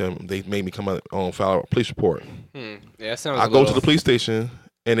police station. They made me come on file a police report. Yeah, sounds I go to the police station,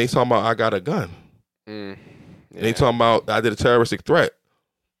 and they talking about I got a gun. Yeah. And they talking about I did a terroristic threat.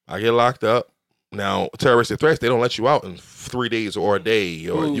 I get locked up. Now, terroristic threats, they don't let you out in 3 days or a day.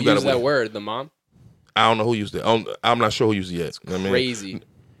 Or who you gotta used that word? The mom? I don't know who used it. I'm not sure who used it yet. You know what Crazy. I mean?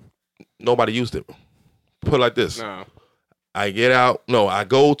 Nobody used it. Put it like this. No. I get out. No, I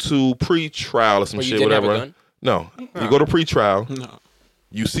go to pre-trial or some shit, whatever. Have a gun? No. You go to pre-trial. No.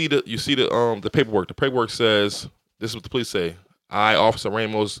 You see the paperwork. The paperwork says, this is what the police say. I, Officer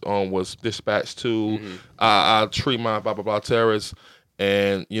Ramos, was dispatched to I treat my blah blah blah terrorists.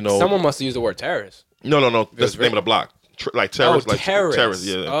 And, you know, someone must have used the word terrorist. No. That's the name of the block. Like terrorist. Oh, like terrorist.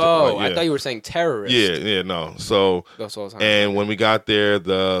 Yeah. Oh, yeah. I thought you were saying terrorist. Yeah, no. So, and when we got there,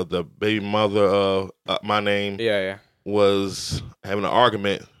 the baby mother of my name was having an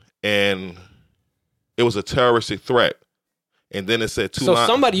argument, and it was a terroristic threat. And then it said two lines. So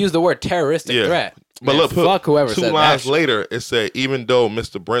somebody used the word terroristic threat. But man, look, fuck whoever said that. 2 lines later, it said, even though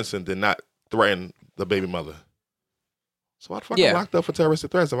Mr. Brinson did not threaten the baby mother. So I fucking locked up for terroristic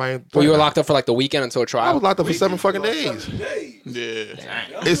threats if I ain't. Well, you were locked up for like the weekend until trial? I was locked up for 7 fucking days. Yeah.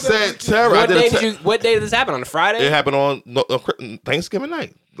 It said terror. What day did this happen? On a Friday? It happened on Thanksgiving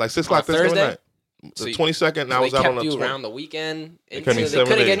night. Like 6 o'clock Thanksgiving night. The 22nd, and I was out on the 20th. They kept you around the weekend? They couldn't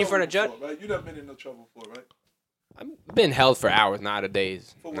get you for a judge? You never been in no trouble before, right? I've been held for hours, not of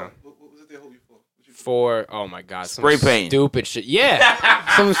days. For no. what was it they hold you for? For, oh my God, some spray paint. Stupid shit. Yeah.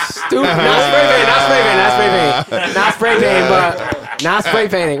 Some stupid, not spray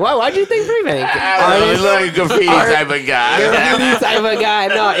painting. Why'd you think spray painting? He's like a graffiti type of guy.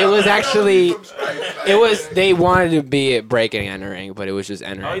 No, it was actually, they wanted to be at breaking and entering, but it was just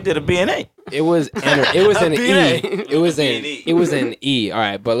entering. Oh, he did a B&A. It was an E. It was an E. All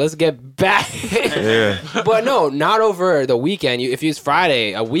right, but let's get back. Yeah. But no, not over the weekend. If it's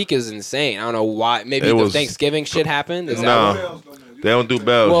Friday, a week is insane. I don't know why. Maybe the Thanksgiving shit happened. No, they don't do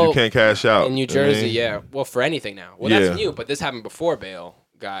bails. Well, you can't cash out in New Jersey. Yeah. Well, for anything now. Well, that's new, but this happened before bail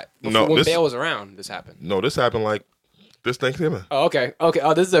when bail was around. This happened. No, this happened like this Thanksgiving. Oh, okay.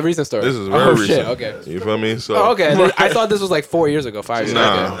 Oh, this is a recent story. This is very recent. Shit. Okay. You feel me? So. Oh, okay. I thought this was like 4 years ago, 5 years ago.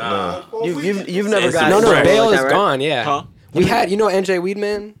 Nah. You've never got No, bail like is that, right? gone. Yeah. Huh? We had, NJ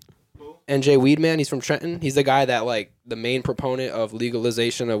Weedman. NJ Weedman. He's from Trenton. He's the guy that the main proponent of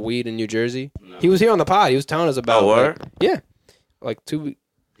legalization of weed in New Jersey. No. He was here on the pod. He was telling us about. Oh, word? Yeah. Like 2 weeks.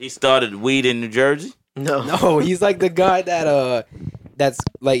 He started weed in New Jersey? No, he's like the guy that that's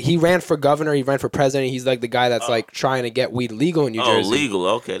like he ran for governor, he ran for president. He's like the guy that's like trying to get weed legal in New Jersey. Oh, legal,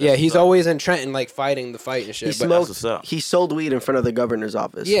 okay. Yeah, he's always in Trenton like fighting the fight and shit. He sold weed in front of the governor's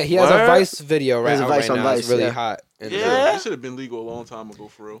office. Yeah, he has a Vice video right now. Vice, it's really yeah. hot. It should have been legal a long time ago,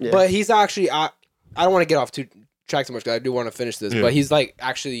 for real. Yeah. But he's actually I don't want to get off too track too much because I do want to finish this. But he's like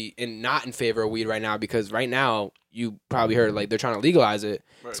actually not in favor of weed right now because right now you probably heard like they're trying to legalize it.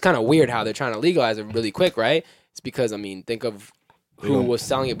 Right. It's kind of weird how they're trying to legalize it really quick, right? It's because I mean, think of who was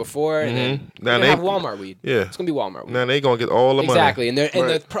selling it before, and then now they have Walmart weed. Yeah, it's gonna be Walmart weed. Now they gonna get all the money. Exactly, and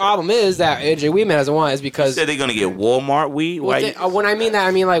the problem is that AJ Weedman doesn't want is because you said they're gonna get Walmart weed. When I mean that,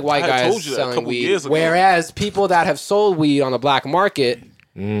 I mean like white guys selling weed, whereas people that have sold weed on the black market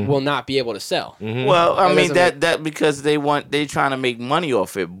will not be able to sell. Well, I mean that because they trying to make money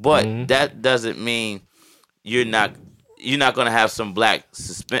off it, but that doesn't mean you're not gonna have some black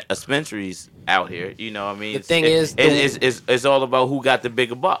dispensaries out here. You know what I mean? The thing is, it's all about who got the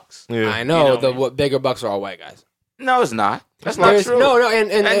bigger bucks. Yeah. I know, what bigger bucks are all white guys. No, it's not. That's not true. No,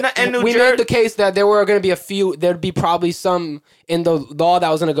 and we made the case that there were going to be a few. There'd be probably some in the law that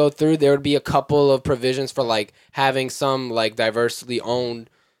was going to go through. There would be a couple of provisions for like having some like diversely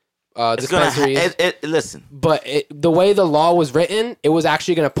owned dispensaries. Listen, but the way the law was written, it was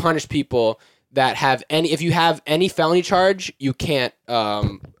actually going to punish people that have any. If you have any felony charge, you can't.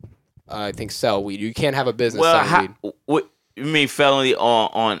 I think sell weed. You can't have a business selling weed. What you mean felony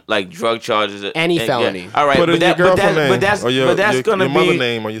on like drug charges? Any felony. Yeah. All right, but that's gonna be your mother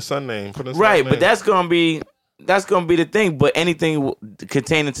name or your son name. Right, but that's gonna be the thing. But anything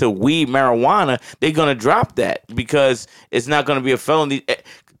containing to weed, marijuana, they're gonna drop that because it's not gonna be a felony.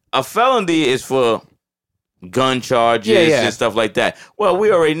 A felony is for gun charges and stuff like that. Well,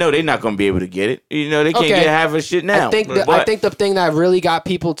 we already know they're not going to be able to get it. You know, they can't get half of shit now. I think the thing that really got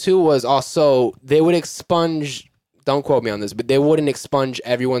people too was also they would expunge. Don't quote me on this, but they wouldn't expunge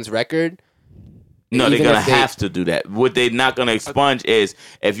everyone's record. No, they're going to have to do that. What they're not going to expunge is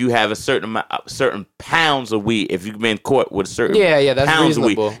if you have a certain pounds of weed. If you've been caught with a certain that's pounds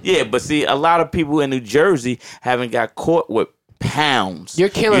reasonable. Of weed. Yeah, but see, a lot of people in New Jersey haven't got caught with pounds. You're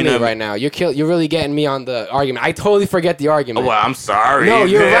killing me right now. You're really getting me on the argument. I totally forget the argument. Well, I'm sorry. No,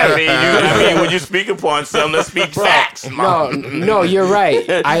 you're right. I mean, when you speak upon something, let's speak facts. No, you're right.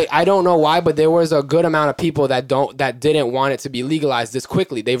 I don't know why, but there was a good amount of people that didn't want it to be legalized this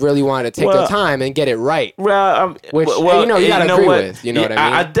quickly. They really wanted to take their time and get it right. Well, you gotta agree with. You know what I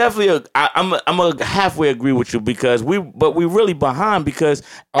mean? I definitely, I'm gonna halfway agree with you because we really behind because.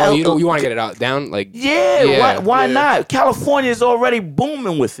 Oh, you want to get it out down like? Yeah. Why not? California is already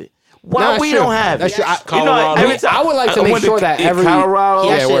booming with it. Why we don't have it? I would like to make sure that every Colorado,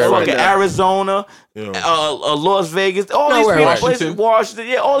 fucking Arizona, Las Vegas, all these places,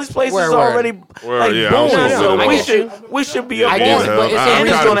 Washington, all these places are already booming. So we should be up on it. But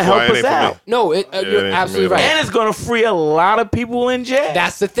it's going to help us out. No, you're absolutely right. And it's going to free a lot of people in jail.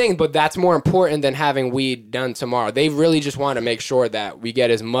 That's the thing, but that's more important than having weed done tomorrow. They really just want to make sure that we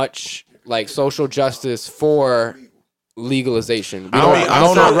get as much like social justice for legalization.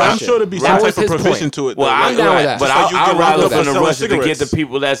 I'm sure there'd be some type of provision to it. Well, I'm down with that. But I'd rather from the rush to get the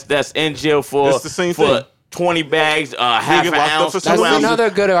people that's in jail for 20 bags, half an ounce. That's another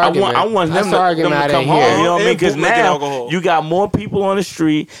good argument. I want them to come home. You know what I mean? Because now you got more people on the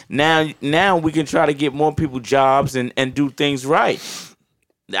street. Now we can try to get more people jobs and do things right.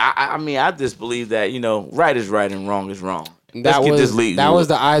 I mean, I just believe that right is right and wrong is wrong. That was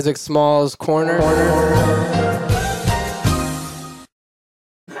the Isaac Smalls corner.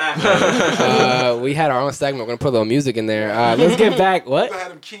 We had our own segment. We're gonna put a little music in there. Let's get back. What? I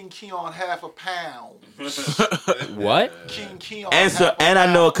had him King Keon half a pound. What? King Keon. And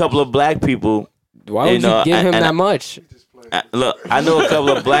I know a couple of black people. Why would you give him that much? Look, I know a couple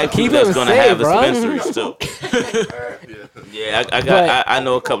of black people that's gonna have dispensaries too. Yeah, I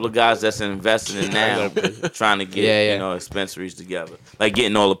know a couple of guys that's investing in now, trying to get dispensaries together, like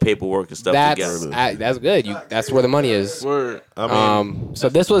getting all the paperwork and stuff together. That's good. That's where the money is. Word. So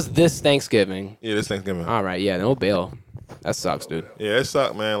this was this Thanksgiving. Yeah, this Thanksgiving. All right. Yeah, no bail. That sucks, dude. Yeah, it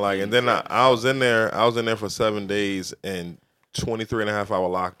sucked, man. Like, and then I was in there. I was in there for 7 days and 23 and a half hour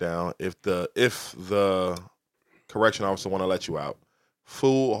lockdown. If the correction officer want to let you out,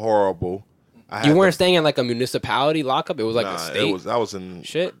 food horrible. You weren't staying in like a municipality lockup. It was like a state. I was in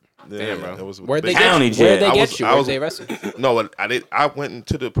shit. Yeah, damn, bro. It was Where'd they get you? Where'd they get you? Where'd they arrest you? No, I did. I went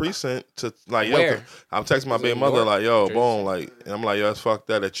into the precinct to like, Where? I'm texting my baby mother like, yo, boom, like, and I'm like, yo, it's fucked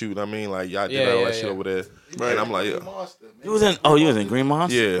that you. You know what I mean? Like, y'all did all that shit over there. Right. And I'm like, you was in Green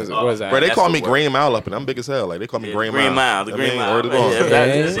Monster? Yeah. What was that? Bro, they call me Green Mile up, and I'm big as hell. Like, they call me Green Mile. The Green Mile.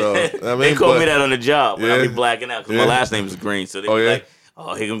 They call me that on the job when I be blacking out because my last name is Green. So they be like,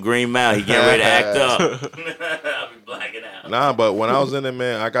 oh, here come Green Mile. He getting ready to act up. I'll be blacking out. Nah, but when I was in there,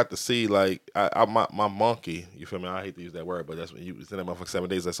 man, I got to see, like, my monkey. You feel me? I hate to use that word, but that's when you was in there for 7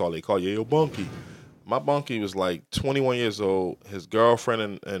 days. That's all they call you. Yo, monkey. My monkey was like 21 years old. His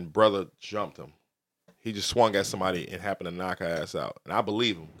girlfriend and brother jumped him. he just swung at somebody and happened to knock her ass out. And I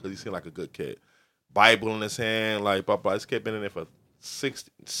believe him because he seemed like a good kid. Bible in his hand, like, blah, blah. This kid been in there for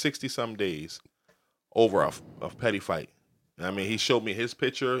 60-some days over a petty fight. I mean, he showed me his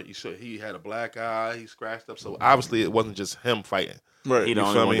picture. He had a black eye. He scratched up. So obviously, it wasn't just him fighting. Right. He the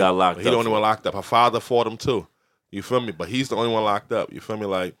only one got locked up. He the only one locked up. Her father fought him too. You feel me? But he's the only one locked up. You feel me?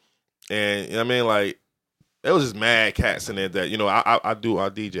 Like, and you know what I mean, like, there was just mad cats in there that, you know, I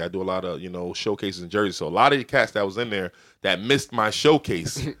DJ. I do a lot of, you know, showcases in Jersey. So a lot of the cats that was in there that missed my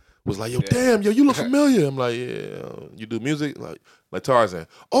showcase was like, yo, damn, yo, you look familiar. I'm like, yeah, you do music? Like Tarzan.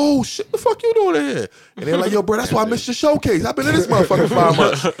 Oh, shit, the fuck you doing in here? And they're like, yo, bro, that's why I missed your showcase. I've been in this motherfucker 5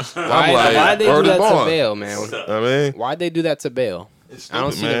 months. Why'd they do that to Bail, man? I mean, why'd they do that to Bail? Stupid, I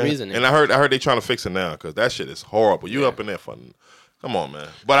don't see the reason. And I heard they trying to fix it now because that shit is horrible. You up in there for, come on, man.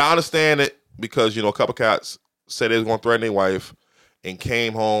 But I understand it because, you know, a couple cats said they was going to threaten their wife and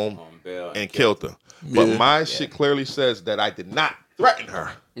came home and killed her. But my shit clearly says that I did not threaten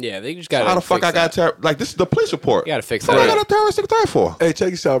her. Yeah, they just got. How the fuck I got like this is the police report? You gotta fix that. What I got a terroristic threat for? Hey,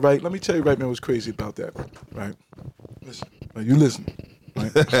 check this out, right? Let me tell you, right, man, what's crazy about that, right? Listen, you listen,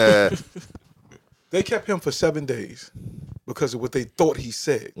 right? They kept him for 7 days because of what they thought he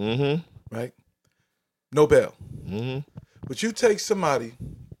said, right? No bail. But you take somebody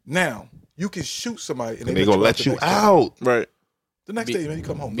now, you can shoot somebody and they gonna let you out, right? The next day, man, you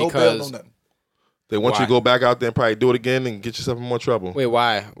come home, no bail, no nothing. They want you to go back out there and probably do it again and get yourself in more trouble. Wait,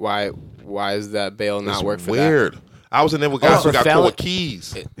 why? Why is that bail not work for weird. that? I was in there with guys who got caught with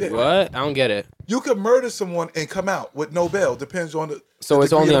keys. What? I don't get it. You could murder someone and come out with no bail. Depends on the. So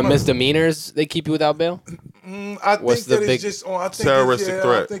it's only on misdemeanors they keep you without bail? I think that it's just on terroristic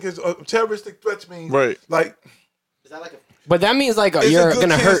threat. I think it's terroristic threats mean like. Is that like a? But that means like you're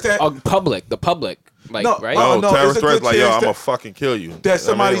gonna hurt the public. Like, no, right? No, terrorist threats like, yo, I'm gonna fucking kill you. That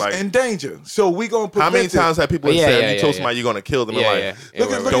somebody's in danger. So we gonna prevent how many times have people said you told somebody you're gonna kill them?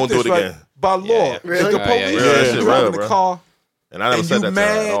 Look don't do it again. By law, if the police driving the car, and I never said that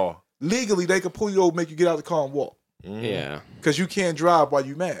at all. Legally, they can pull you over, make you get out of the car and walk. Yeah, because you can't drive while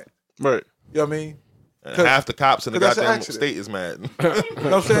you mad. Right. You know what I mean? And half the cops in the goddamn state is mad. You know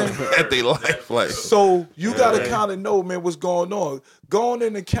what I'm saying? At their life, like. So you gotta kind of know, man, what's going on. Going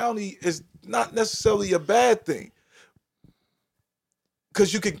in the county is not necessarily a bad thing,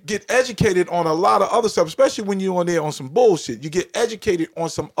 because you can get educated on a lot of other stuff, especially when you're on there on some bullshit. You get educated on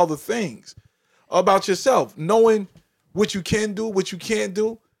some other things about yourself, knowing what you can do, what you can't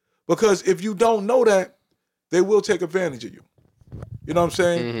do. Because if you don't know that, they will take advantage of you. You know what I'm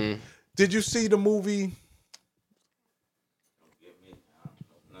saying? Mm-hmm. Did you see the movie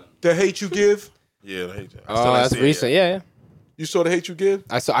The Hate You Give? Yeah, The Hate You Give. Oh, that's recent. Yeah. You saw The Hate You Give?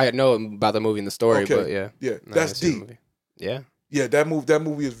 I know about the movie and the story, but yeah. Yeah, that's deep. Yeah. Yeah, that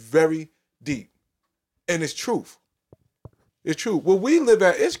movie is very deep. And it's truth. It's true. Where we live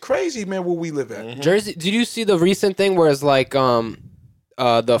at, it's crazy, man, where we live at. Mm-hmm. Jersey, did you see the recent thing where it's like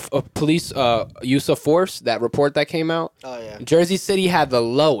the police use of force, that report that came out? Oh, yeah. Jersey City had the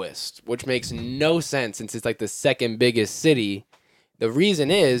lowest, which makes no sense since it's like the second biggest city. The reason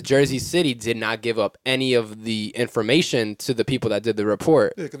is Jersey City did not give up any of the information to the people that did the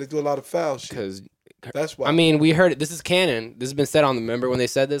report. Yeah, because they do a lot of foul shit. Because that's why. I mean, we heard it. This is canon. This has been said on the. Remember when they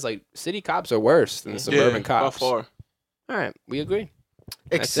said this? Like, city cops are worse than suburban cops. By far. All right, we agree.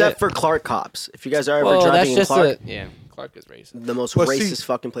 Except for Clark cops. If you guys are ever driving in Clark, Clark is racist. The most racist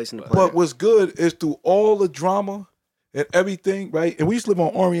fucking place in the planet. But what's good is through all the drama and everything, right? And we used to live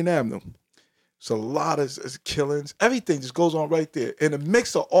on Orient Avenue. It's a lot of killings. Everything just goes on right there. In the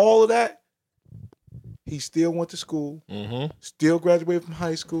mix of all of that, he still went to school, still graduated from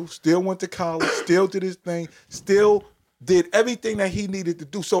high school, still went to college, still did his thing, still did everything that he needed to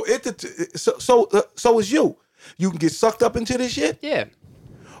do. So so is you. You can get sucked up into this shit,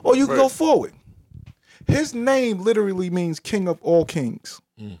 or you can go forward. His name literally means King of all kings.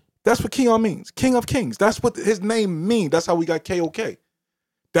 That's what Keon means, King of kings. That's what his name means. That's how we got KOK.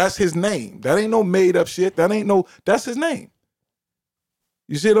 That's his name. That ain't no made up shit. That's his name.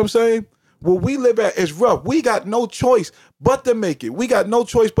 You see what I'm saying? Where we live at is rough. We got no choice but to make it. We got no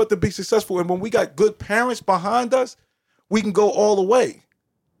choice but to be successful. And when we got good parents behind us, we can go all the way.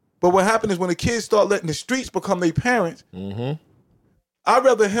 But what happens is when the kids start letting the streets become their parents, I'd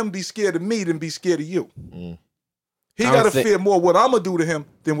rather him be scared of me than be scared of you. He got to fear more what I'm going to do to him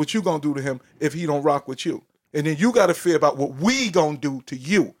than what you going to do to him if he don't rock with you. And then you got to fear about what we going to do to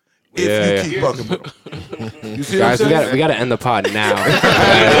you if you keep bugging with him. You see Guys, what I'm saying? we got to end the pod now.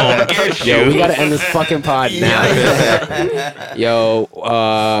 Yo, we got to end this fucking pod now.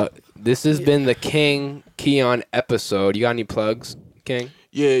 Yo, this has been the King Keon episode. You got any plugs, King?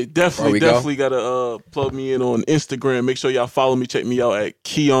 Yeah, definitely gotta plug me in on Instagram. Make sure y'all follow me. Check me out at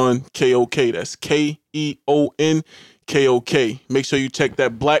Keon KOK. That's KEON KOK. Make sure you check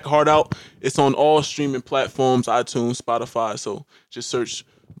that Black Heart out. It's on all streaming platforms, iTunes, Spotify. So just search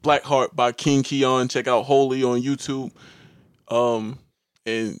Black Heart by King Keon. Check out Holy on YouTube.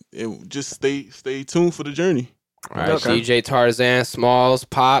 And just stay tuned for the journey. All right, DJ Tarzan, Smalls,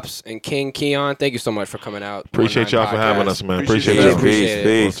 Pops, and King Keon, thank you so much for coming out. Appreciate y'all for having us, man. Appreciate it.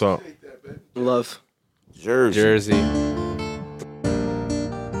 Peace. What's up? Love. Jersey.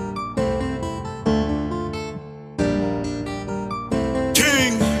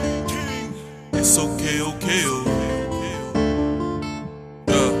 King. It's okay.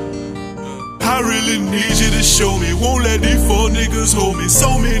 I really need you to show me. Won't let these 4 niggas hold me.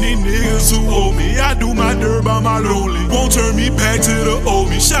 So many niggas who owe me. I do my dirt by my lonely. Won't turn me back to the old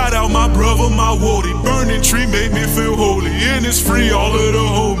me. Shout out my brother, my woody. Burning tree made me feel holy. And it's free, all of the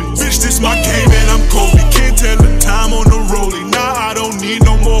homies. Bitch, this my game and I'm Kobe. Can't tell the time on the rollie. Nah, I don't need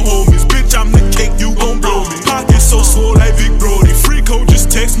no more homies. Bitch, I'm the cake, you gon' blow me. Pockets so swole like Big Brody. Free coach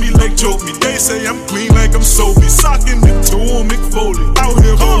just text me like joke me. They say I'm clean like I'm soapy. Socking the two on McFoley. Out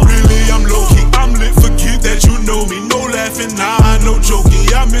here, but really I'm low-key. I'm lit, forget that you know me. No laughing, nah, no joking.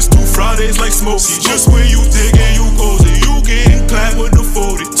 I miss 2 Fridays like Smokey. Just when you thinking you cozy, you getting clapped with the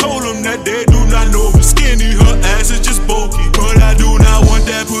 40. Told them that they do not know me. Skinny, her ass is just bulky. But I do not want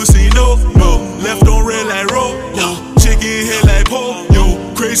that pussy, no. Left on red like roll, yo. Chicken head like pole, yo.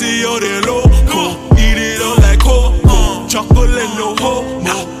 Crazy or they low, eat it up like cold, chocolate no hope,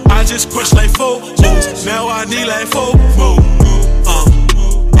 I just crush like 4, now I need like 4,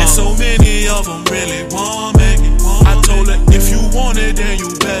 and so many of them really want make it. I told her if you want it, then you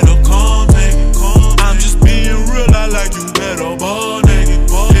better come take it. I'm just being real, I like you better ball naked.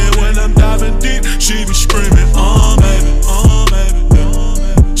 And when I'm diving deep, she be screaming, baby,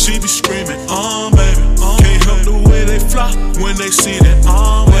 she be screaming, baby. Can't help the way they fly when they see that,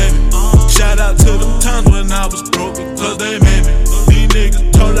 baby. Shout out to them times when I was broke because they made me. These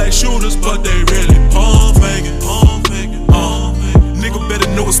niggas talk like shooters, but they really pump faking. Nigga better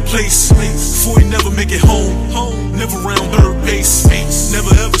know his place before he never make it home. Never round third base.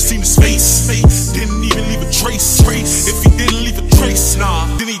 Never ever seen his face. Didn't even leave a trace. If he didn't leave a trace,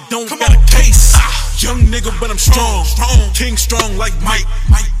 then he don't got a case. Young nigga, but I'm strong. King strong like Mike.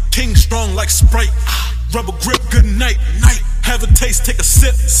 King strong like Sprite. Rubber grip, good night. Have a taste, take a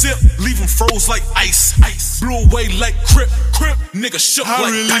sip. Leave him froze like ice. Blew away like Crip. Nigga shook like ice.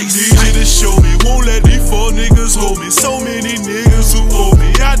 I really need you to show me. Won't let these 4 niggas hold me. So many niggas who owe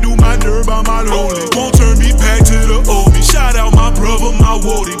me. I do my dirt by my lonely. Won't turn me back to the old me. Shout out my brother, my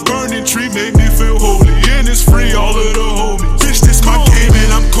woody. Burning tree made me feel holy. And it's free, all of the homies. Bitch, this my game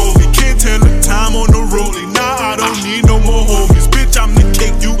and I'm Kobe. Can't tell the time on the rollie. Nah, I don't need no more homies. Bitch, I'm the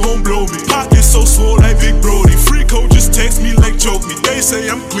cake, you gon' blow me. Pockets so swole like Big Brody. Free coach just text me like choke me. They say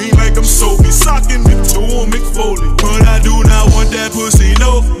I'm clean like I'm soapy. Socking the two on McFoley. But I do not want that pussy,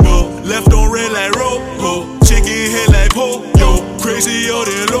 no. Left on red like roll. Chicken head like pole, yo. Crazy or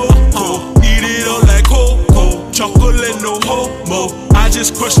they low, eat it up like cold. Chocolate no hope, I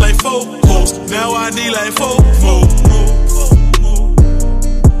just crush like 4, now I need like 4,